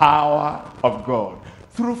the power of God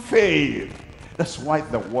through faith. That's why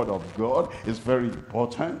the word of God is very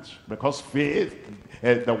important, because faith,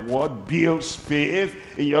 the word builds faith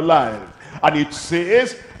in your life. And it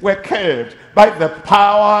says we're kept by the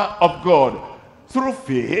power of God through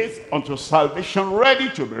faith unto salvation, ready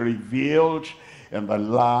to be revealed in the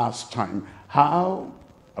last time. How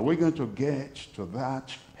are we going to get to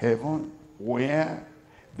that heaven where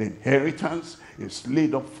the inheritance is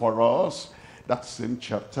laid up for us, that same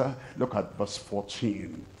chapter, look at verse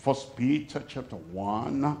 14. 1 Peter chapter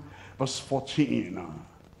 1, verse 14.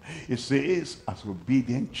 It says, as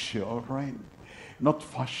obedient children, not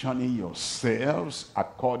fashioning yourselves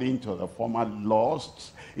according to the former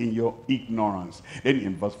lusts in your ignorance. Then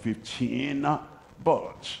in verse 15,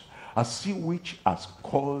 but as he which has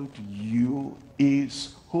called you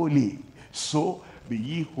is holy, so be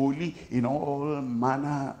ye holy in all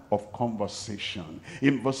manner of conversation.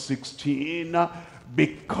 In verse 16,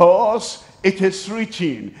 because it is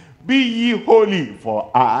written, be ye holy, for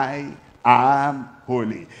I am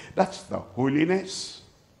holy. That's the holiness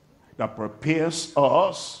that prepares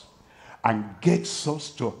us and gets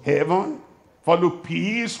us to heaven. Follow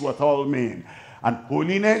peace with all men, and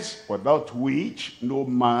holiness without which no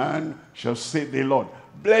man shall see the Lord.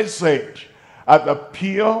 Blessed are the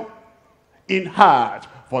pure in heart,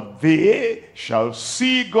 for they shall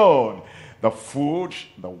see God. The food,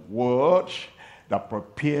 the word that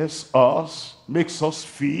prepares us, makes us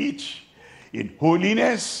fit in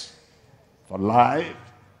holiness for life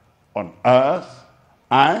on earth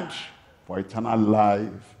and for eternal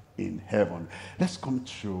life in heaven. Let's come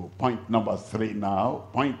to point number 3 now.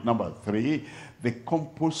 Point number 3, the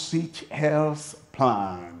composite health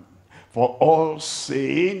plan for all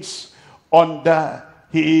saints under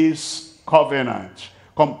his covenant.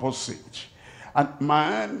 Composite. And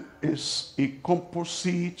man is a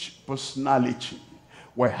composite personality.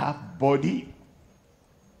 We have body,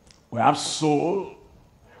 we have soul,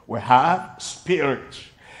 we have spirit.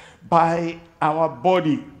 By our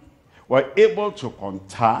body, we're able to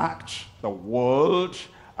contact the world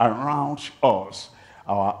around us.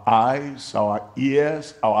 Our eyes, our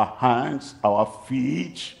ears, our hands, our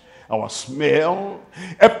feet, our smell,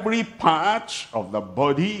 every part of the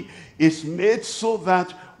body is made so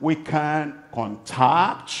that we can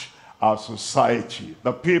contact our society,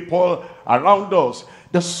 the people around us.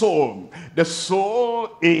 The soul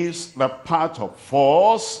is the part of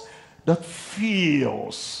us that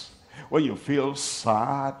feels. When you feel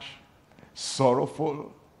sad,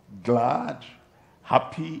 sorrowful, glad,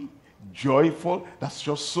 happy, joyful, that's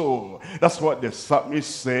your soul. That's what the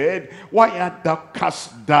psalmist said. Why art thou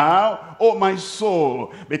cast down, O my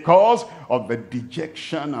soul? Because of the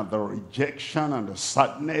dejection and the rejection and the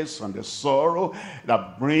sadness and the sorrow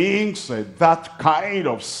that brings that kind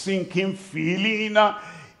of sinking feeling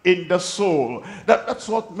in the soul. That's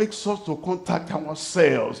what makes us to contact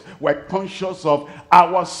ourselves. We're conscious of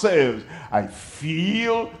ourselves. I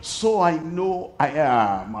feel, so I know I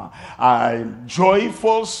am. I'm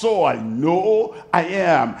joyful, so I know I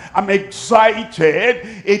am. I'm excited.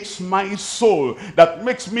 It's my soul that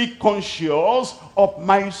makes me conscious of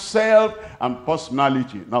myself and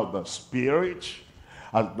personality. Now the spirit,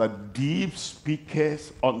 as the deep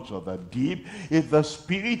speaketh unto the deep, is the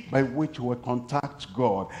spirit by which we contact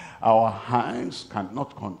God. Our hands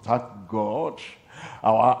cannot contact God.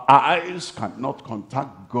 Our eyes cannot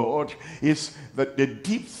contact God. It's the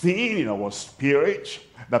deep thing in our spirit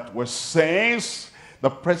that we sense the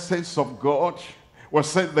presence of God. We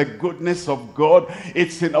sense the goodness of God.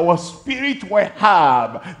 It's in our spirit we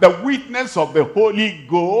have the witness of the Holy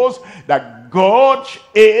Ghost that God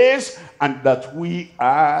is and that we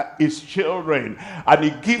are his children. And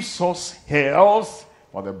he gives us health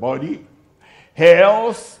for the body,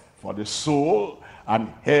 health for the soul,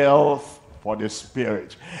 and health for the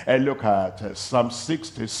spirit. And look at Psalm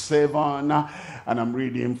 67, and I'm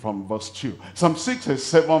reading from verse 2. Psalm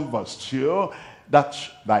 67 verse 2, that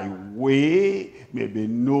thy way may be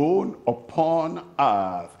known upon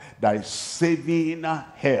earth, thy saving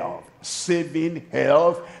health. Saving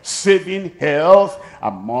health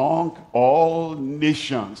among all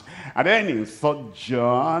nations. And then in 3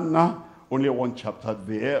 John, only one chapter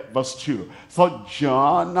there, verse 2. 3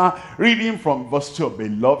 John, reading from verse 2,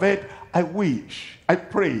 beloved, I wish, I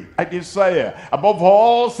pray, I desire, above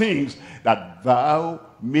all things, that thou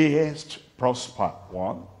mayest prosper,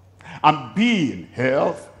 1, and be in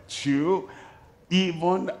health, 2,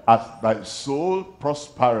 even as thy soul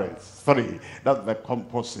prospereth, 3. That's the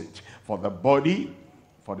composite. For the body,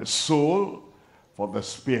 for the soul, for the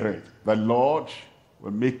spirit. The Lord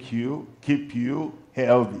will make you, keep you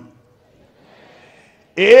healthy.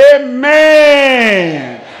 Amen.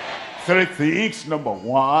 3 things. Number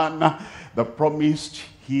 1, the promised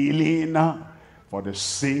healing for the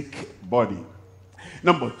sick body.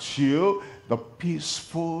 Number 2, the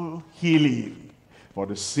peaceful healing for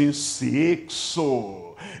the sin-sick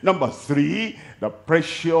soul. Number 3, the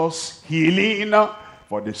precious healing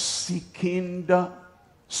for the sickened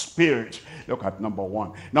spirit. Look at number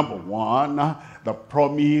 1. Number 1, the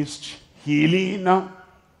promised healing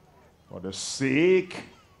for the sick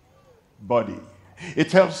body. It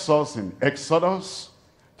tells us in Exodus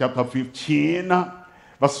chapter 15,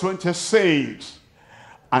 verse 26,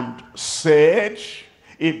 and said,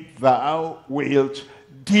 if thou wilt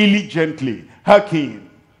diligently hearken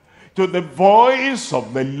to the voice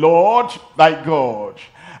of the Lord thy God,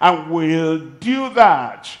 and will do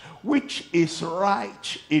that which is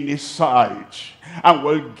right in his sight, and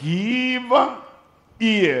will give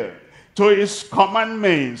ear to his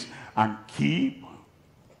commandments, and keep,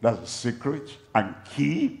 that's the secret, and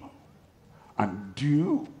keep, and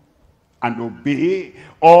do, and obey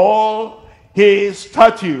all his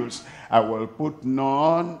statutes, I will put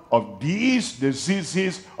none of these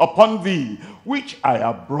diseases upon thee, which I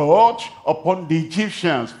have brought upon the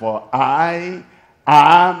Egyptians, for I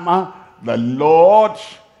am the Lord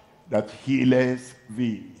that healeth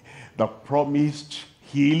thee. The promised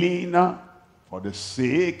healing for the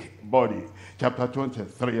sick body. Chapter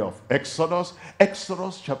 23 of Exodus.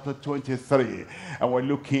 Exodus chapter 23. And we're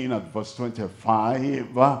looking at verse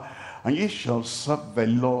 25. And ye shall serve the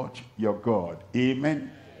Lord your God.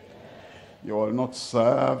 Amen. You will not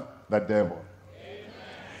serve the devil.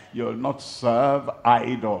 You will not serve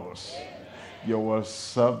idols. You will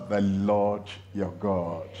serve the Lord your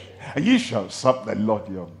God. And ye shall serve the Lord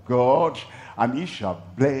your God, and ye shall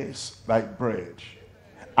bless thy bread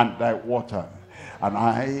and thy water. And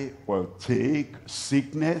I will take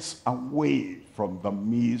sickness away from the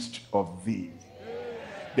midst of thee.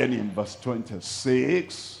 Then in verse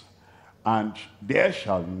 26, and there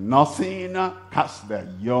shall nothing cast their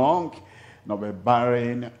young, nor be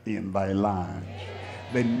barren in thy land.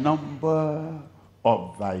 The number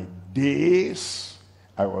of thy days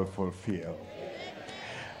I will fulfill.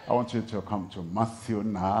 I want you to come to Matthew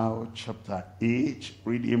now, chapter 8,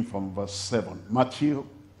 reading from verse 7. Matthew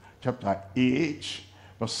chapter 8,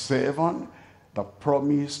 verse 7, the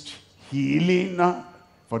promised healing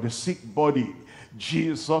for the sick body.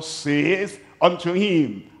 Jesus saith unto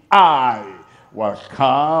him, I will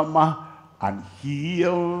come and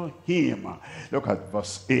heal him. Look at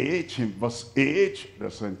verse 8. In verse 8, the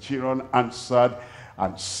centurion answered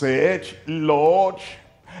and said, Lord,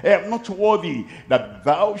 I am not worthy that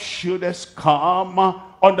thou shouldest come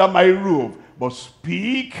under my roof, but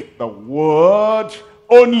speak the word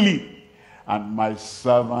only, and my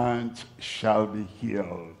servant shall be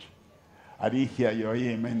healed. I didn't hear your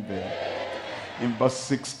amen there. In verse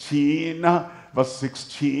 16,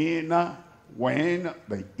 when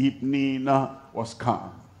the evening was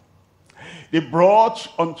come, they brought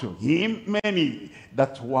unto him many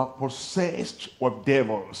that were possessed with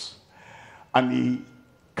devils, and he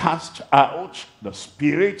cast out the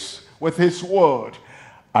spirits with his word,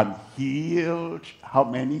 and healed how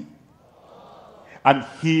many? And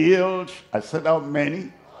healed, I said how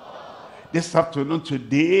many? This afternoon,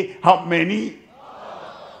 today, how many?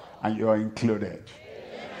 And you are included.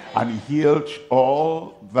 And he healed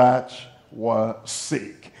all that were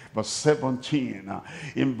sick. Verse 17.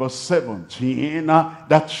 In verse 17,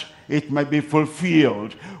 that it might be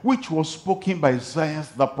fulfilled, which was spoken by Isaiah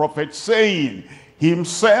the prophet, saying,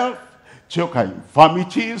 himself took our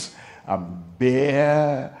infirmities and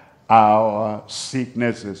bare our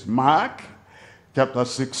sicknesses. Mark chapter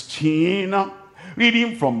 16,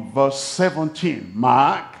 reading from verse 17.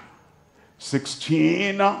 Mark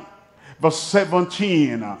 16, verse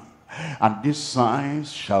 17. And these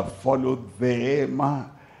signs shall follow them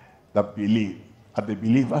that believe. Are the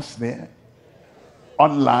believers there?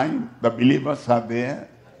 Online, the believers are there.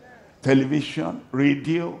 Television,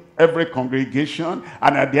 radio, every congregation,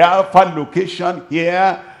 and at the Alpha location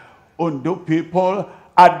here, Ondo people,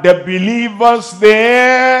 are the believers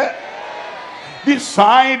there? This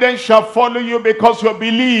sign then shall follow you because you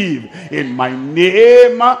believe. In my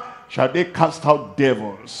name shall they cast out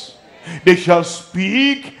devils. They shall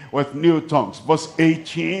speak with new tongues. Verse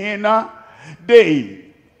 18, they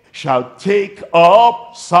shall take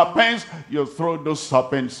up serpents. You throw those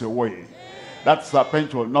serpents away. That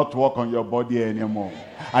serpent will not walk on your body anymore.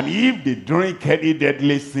 And if they drink any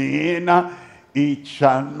deadly thing, it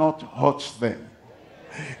shall not hurt them.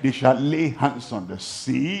 They shall lay hands on the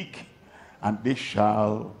sick, and they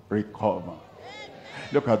shall recover.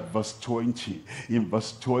 Look at verse 20. In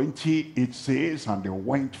verse 20, it says, and they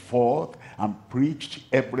went forth and preached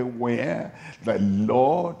everywhere, the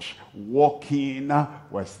Lord walking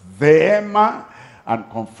with them and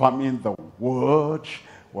confirming the word,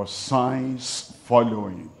 with signs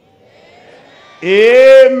following.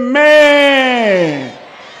 Amen.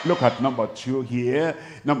 Look at number 2 here.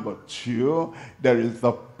 Number 2, there is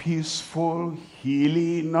the peaceful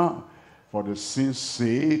healing for the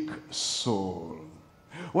sin-sick soul.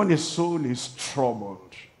 When the soul is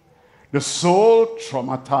troubled, the soul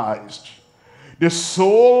traumatized, the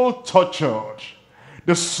soul tortured,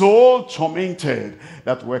 the soul tormented,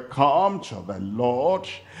 that will come to the Lord.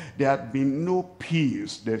 There had been no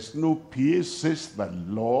peace. There's no peace, says the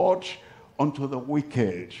Lord, unto the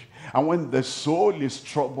wicked. And when the soul is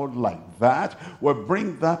troubled like that, we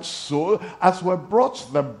bring that soul, as we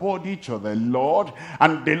brought the body to the Lord,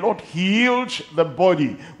 and the Lord healed the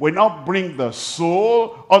body, we now bring the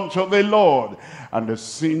soul unto the Lord, and the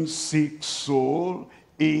sin-sick soul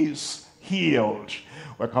is healed.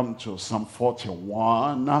 We come to Psalm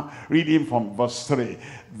 41, reading from verse 3.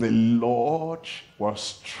 The Lord will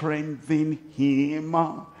strengthen him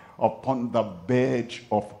upon the bed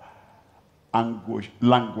of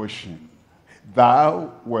languishing.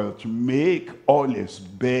 Thou wilt make all his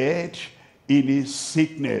bed in his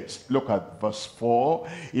sickness. Look at verse 4.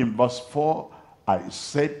 In verse 4, I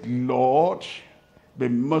said, Lord, be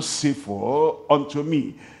merciful unto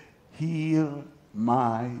me. Heal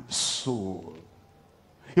my soul.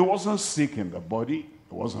 He wasn't sick in the body.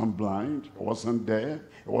 He wasn't blind. He wasn't dead.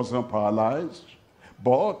 He wasn't paralyzed.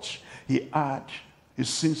 But he had a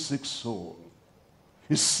sin-sick soul,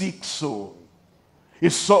 a sick soul, a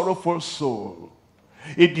sorrowful soul,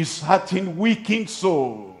 a disheartened, weakened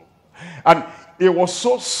soul. And it was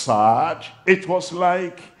so sad, it was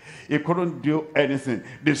like he couldn't do anything.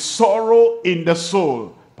 The sorrow in the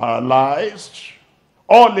soul paralyzed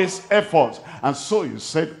all his efforts. And so he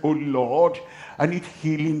said, oh Lord, I need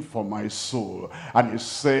healing for my soul. And he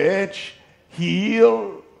said,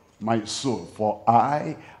 heal my soul, for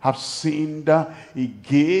I have sinned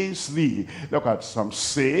against thee. Look at Psalm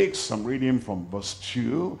 6. I'm reading from verse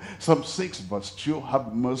 2. Psalm 6 verse 2.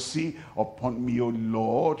 Have mercy upon me, O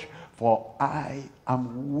Lord, for I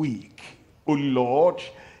am weak. O Lord,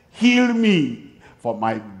 heal me, for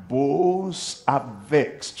my bones are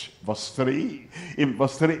vexed. Verse 3. In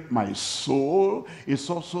verse 3, my soul is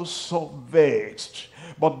also so vexed.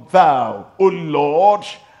 But thou, O Lord,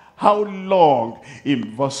 how long?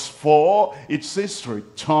 In verse 4, it says,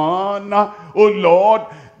 return, O Lord,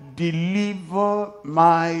 deliver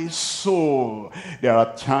my soul. There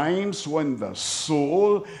are times when the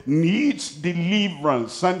soul needs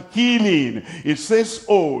deliverance and healing. It says,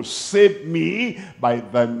 oh, save me by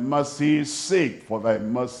thy mercy's sake, for thy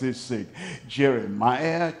mercy's sake.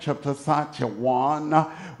 Jeremiah chapter 31,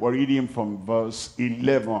 we're reading from verse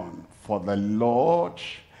 11. For the Lord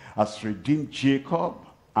has redeemed Jacob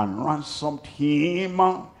and ransomed him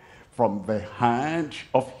from the hand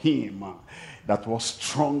of him that was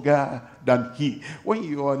stronger than he. When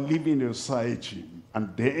you are living in society,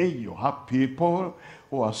 and then you have people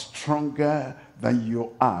who are stronger than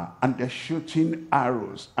you are, and they're shooting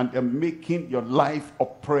arrows, and they're making your life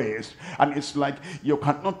oppressed, and it's like you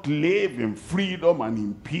cannot live in freedom and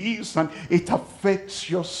in peace, and it affects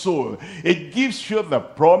your soul. It gives you the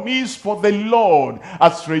promise, for the Lord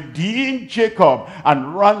has redeemed Jacob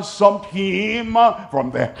and ransomed him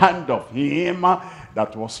from the hand of him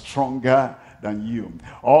that was stronger than you.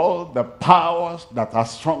 All the powers that are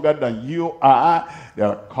stronger than you are,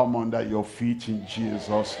 they'll come under your feet in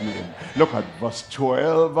Jesus' name. Look at verse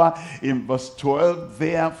 12. In verse 12,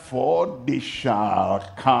 therefore they shall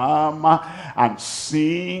come and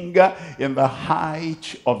sing in the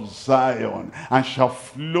height of Zion, and shall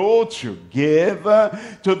flow together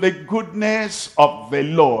to the goodness of the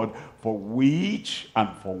Lord. For wheat and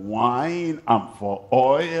for wine and for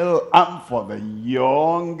oil and for the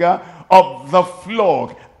young of the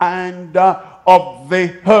flock and of the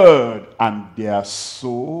herd, and their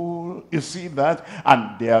soul, you see that?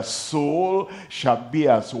 And their soul shall be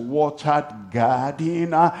as watered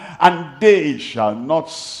garden, and they shall not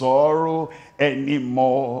sorrow any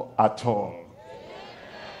more at all.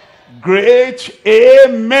 Great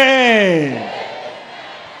amen.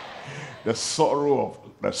 The sorrow of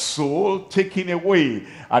the soul taken away,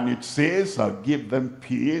 and it says, I'll give them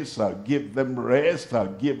peace, I'll give them rest,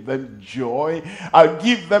 I'll give them joy, I'll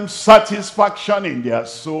give them satisfaction in their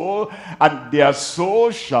soul, and their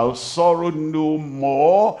soul shall sorrow no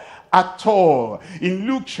more at all. In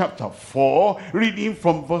Luke chapter 4, reading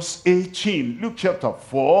from verse 18, Luke chapter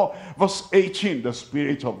 4 verse 18, the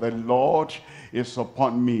Spirit of the Lord is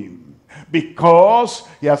upon me, because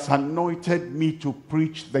he has anointed me to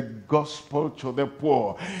preach the gospel to the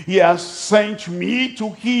poor. He has sent me to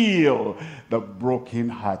heal the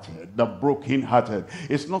brokenhearted. The brokenhearted.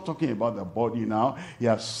 It's not talking about the body now. He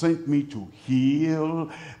has sent me to heal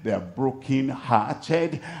the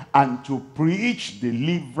brokenhearted, and to preach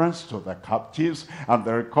deliverance to the captives, and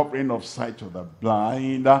the recovering of sight to the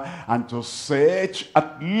blind, and to set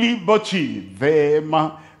at liberty them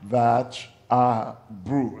that are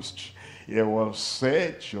bruised. He will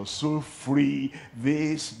set your soul free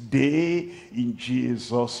this day in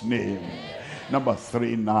Jesus' name. Number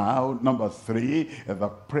three now. Number three, the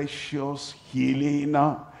precious healing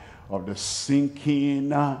of the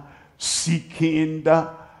sinking, seeking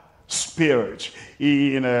spirit.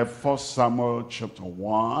 In 1 Samuel chapter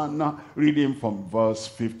 1, reading from verse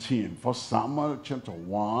 15. 1 Samuel chapter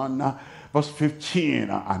 1, verse 15.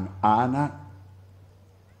 And Anna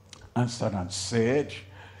answered and said,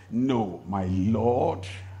 no, my Lord,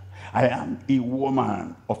 I am a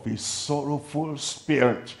woman of a sorrowful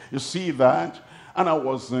spirit. You see that? And I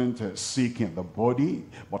wasn't sick in the body,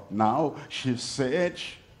 but now she said,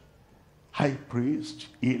 High priest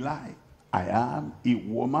Eli, I am a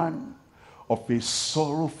woman of a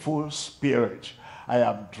sorrowful spirit. I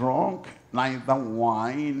have drunk neither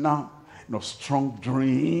wine nor strong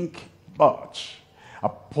drink, but I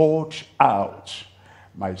poured out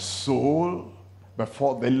my soul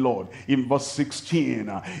before the Lord. In verse 16,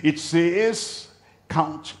 it says,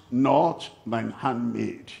 count not thine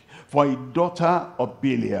handmaid, for a daughter of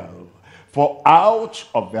Belial, for out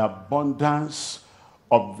of the abundance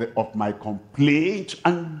of my complaint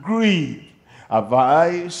and grief have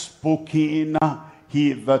I spoken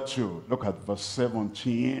hitherto. Look at verse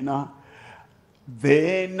 17.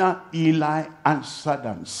 Then Eli answered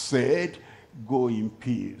and said, go in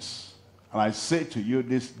peace. And I say to you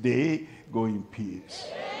this day, go in peace.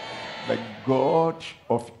 The God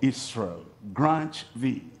of Israel grant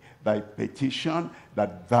thee thy petition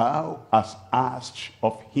that thou hast asked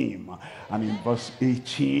of him. And in verse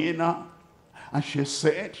 18, and she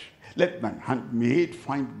said, let thine handmaid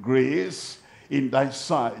find grace in thy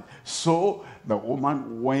sight. So the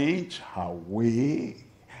woman went her way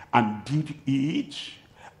and did eat,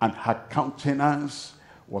 and her countenance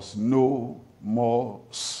was no more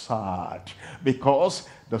sad, because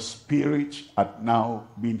the spirit had now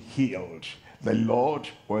been healed. The Lord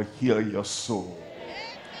will heal your soul.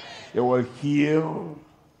 He will heal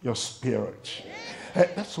your spirit.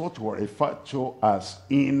 That's what we refer to as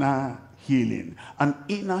inner healing. And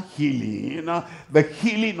inner healing, the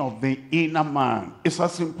healing of the inner man, is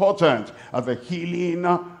as important as the healing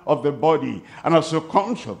of the body. And as you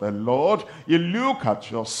come to the Lord, you look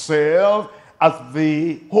at yourself as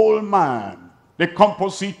the whole man, the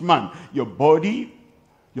composite man, your body,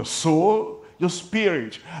 your soul, your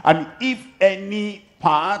spirit. And if any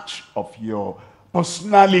part of your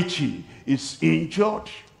personality is injured,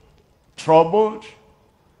 troubled,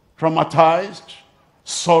 traumatized,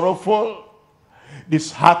 sorrowful,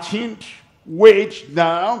 disheartened, weighed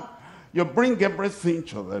down, you bring everything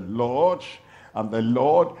to the Lord, and the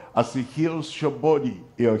Lord, as he heals your body,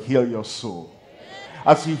 he'll heal your soul.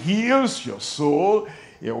 As he heals your soul,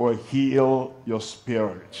 he will heal your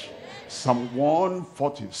spirit. Psalm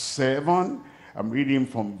 147, I'm reading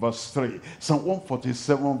from verse 3. Psalm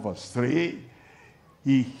 147 verse 3,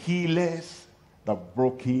 he healeth the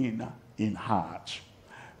broken in heart.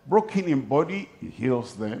 Broken in body, he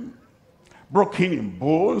heals them. Broken in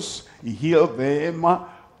bones, he heals them.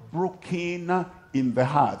 Broken in the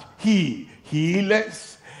heart, he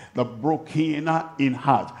healeth the broken in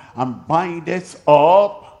heart, and bindeth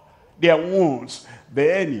up their wounds.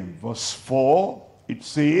 Then in verse 4, it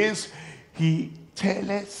says, he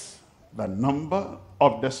telleth the number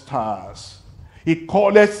of the stars. He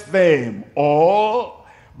calleth them all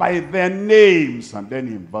by their names. And then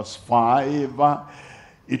in verse 5,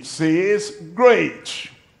 it says, great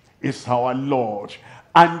is our Lord,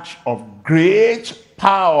 and of great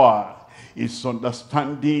power. His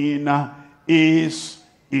understanding is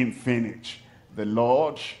infinite. The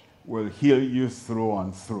Lord will heal you through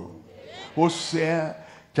and through. Hosea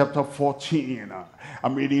chapter 14,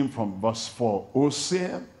 I'm reading from verse 4.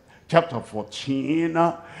 Hosea chapter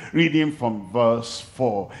 14, reading from verse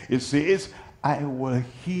 4. It says, I will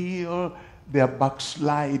heal their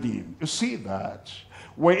backsliding. You see that?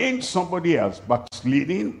 When somebody has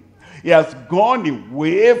backsliding, he has gone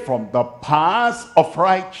away from the path of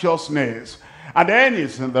righteousness, and then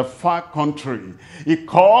he's in the far country. He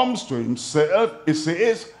comes to himself, he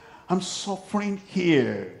says, I'm suffering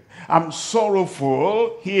here. I'm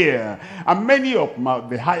sorrowful here. And many of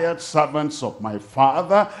the hired servants of my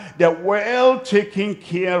father, they're well taken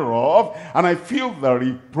care of. And I feel the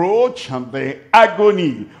reproach and the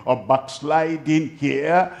agony of backsliding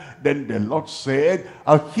here. Then the Lord said,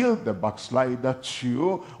 I'll heal the backslider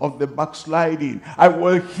too of the backsliding. I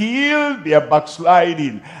will heal their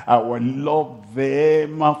backsliding. I will love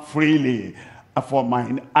them freely. For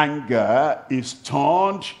mine anger is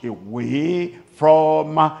turned away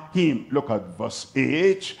from him. Look at verse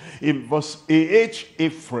 8. In verse 8,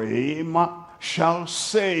 Ephraim shall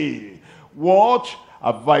say, what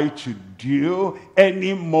have I to do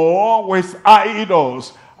any more with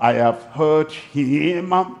idols? I have heard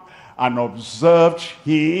him and observed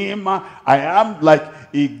him. I am like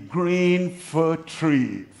a green fir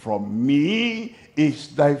tree. From me is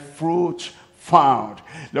thy fruit found.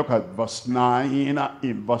 Look at verse 9.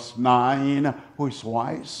 In verse 9, who is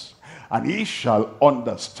wise? And he shall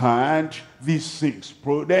understand these things,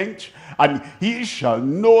 prudent, and he shall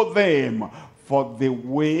know them. For the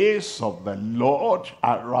ways of the Lord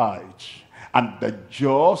are right, and the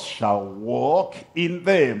just shall walk in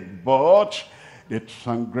them, but the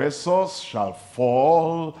transgressors shall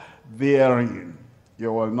fall therein.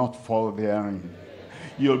 You will not fall therein.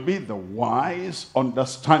 You'll be the wise,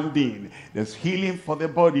 understanding. There's healing for the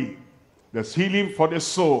body. There's healing for the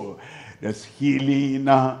soul. There's healing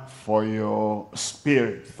for your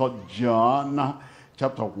spirit. 3 John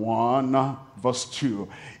chapter 1 verse 2.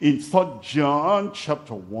 In 3 John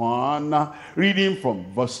chapter 1, reading from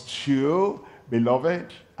verse 2,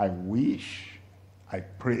 beloved, I wish, I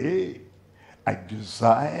pray, I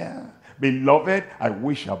desire, beloved, I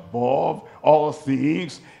wish above all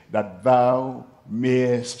things that thou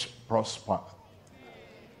mayest prosper.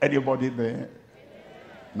 Anybody there?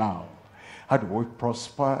 Now, how do we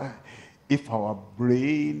prosper? If our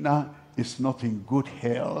brain is not in good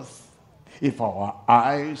health, if our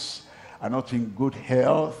eyes are not in good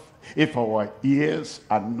health, if our ears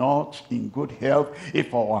are not in good health,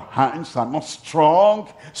 if our hands are not strong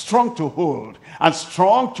to hold and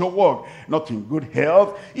strong to work, not in good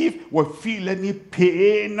health, if we feel any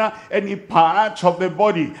pain, any part of the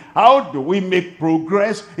body, how do we make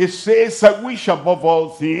progress? It says, I wish above all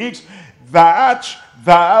things that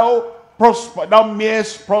thou prosper, thou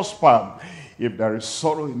mayest prosper. If there is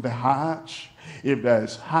sorrow in the heart, if there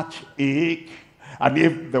is heartache, and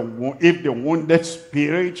if the wounded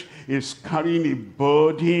spirit is carrying a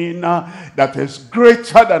burden that is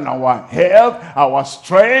greater than our health, our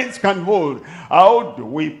strength can hold, how do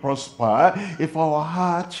we prosper? If our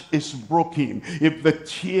heart is broken, if the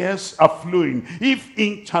tears are flowing, if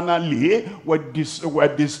internally we're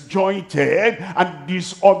disjointed and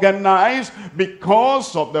disorganized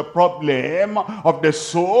because of the problem of the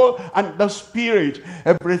soul and the spirit,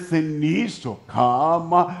 everything needs to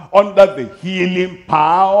come under the healing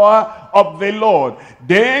power of the Lord.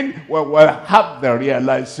 Then we will have the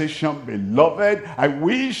realization, beloved, I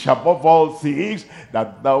wish above all things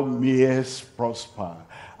that thou mayest prosper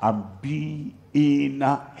and be in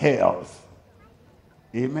health.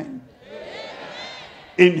 Amen.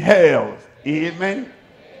 In health. Amen.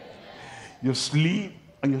 You sleep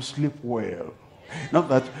and you sleep well. Not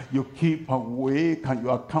that you keep awake and you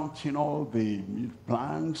are counting all the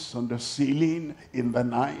planks on the ceiling in the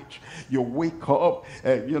night. You wake up,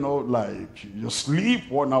 like you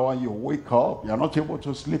sleep 1 hour, you wake up, you're not able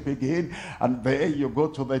to sleep again. And then you go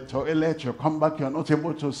to the toilet, you come back, you're not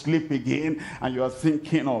able to sleep again. And you're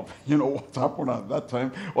thinking of, what happened at that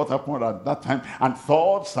time, what happened at that time. And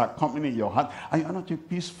thoughts are coming in your heart. And you're not a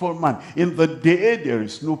peaceful man. In the day, there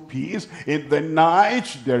is no peace. In the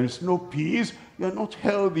night, there is no peace. You're not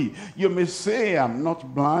healthy. You may say, I'm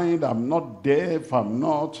not blind, I'm not deaf, I'm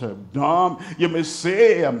not dumb. You may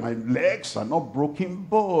say, my legs are not broken,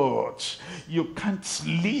 but you can't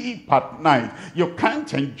sleep at night. You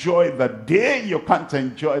can't enjoy the day, you can't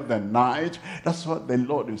enjoy the night. That's what the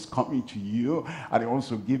Lord is coming to you, and He wants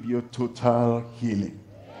to give you total healing.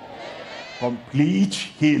 Complete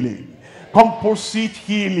healing. Composite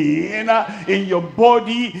healing in your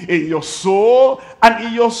body, in your soul, and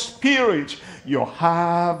in your spirit. You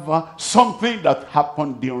have something that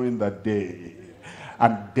happened during the day.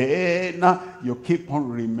 And then you keep on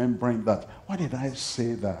remembering that. Why did I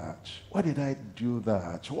say that? Why did I do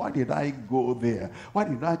that? Why did I go there? Why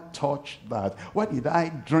did I touch that? Why did I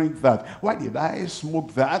drink that? Why did I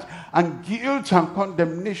smoke that? And guilt and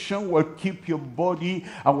condemnation will keep your body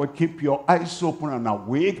and will keep your eyes open and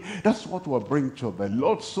awake. That's what will bring to the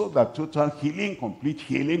Lord, so that total healing, complete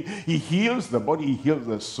healing. He heals the body, He heals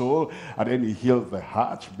the soul, and then He heals the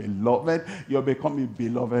heart. Beloved, you'll become a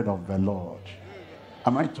beloved of the Lord.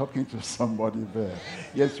 Am I talking to somebody there?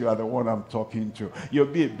 Yes, you are the one I'm talking to. You'll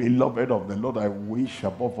be a beloved of the Lord. I wish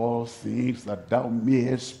above all things that thou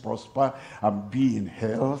mayest prosper and be in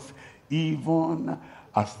health, even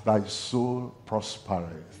as thy soul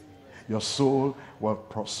prospereth. Your soul will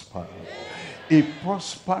prosper. A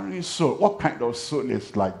prospering soul. What kind of soul is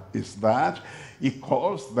that? He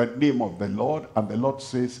calls the name of the Lord, and the Lord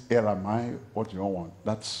says, here am I, what do you want?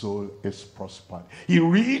 That soul is prospered. He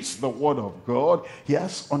reads the word of God. He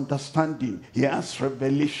has understanding. He has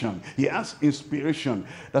revelation. He has inspiration.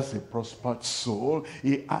 That's a prospered soul.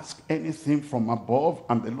 He asks anything from above,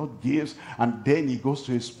 and the Lord gives, and then he goes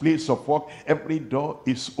to his place of work. Every door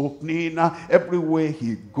is opening. Everywhere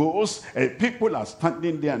he goes, people are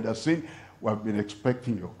standing there and they're saying, we have been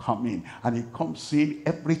expecting you coming. And he comes in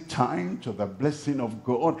every time to the blessing of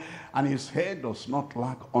God. And his head does not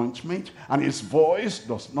lack ointment. And his voice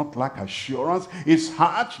does not lack assurance. His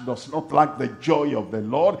heart does not lack the joy of the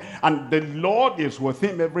Lord. And the Lord is with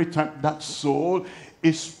him every time. That soul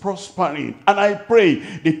is prospering. And I pray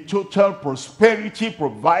the total prosperity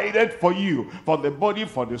provided for you, for the body,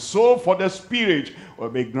 for the soul, for the spirit, will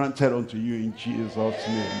be granted unto you in Jesus'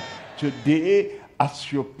 name. Today,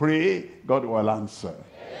 as you pray, God will answer.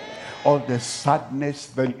 All the sadness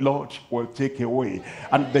the Lord will take away.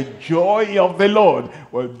 And the joy of the Lord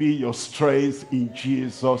will be your strength in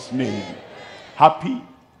Jesus' name. Happy?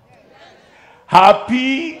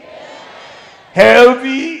 Happy?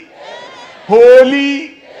 Healthy?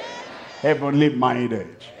 Holy? Heavenly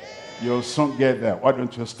minded. You'll soon get there. Why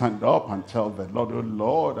don't you stand up and tell the Lord, oh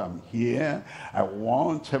Lord, I'm here. I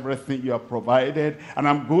want everything you have provided. And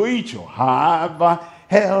I'm going to have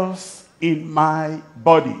health in my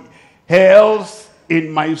body. Health in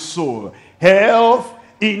my soul. Health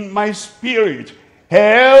in my spirit.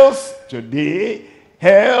 Health today.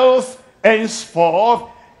 Health henceforth.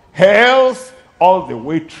 Health all the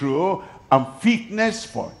way through. And fitness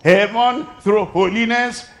for heaven through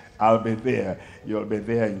holiness. I'll be there. You'll be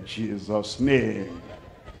there in Jesus' name.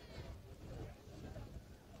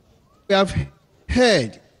 We have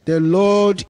heard, the Lord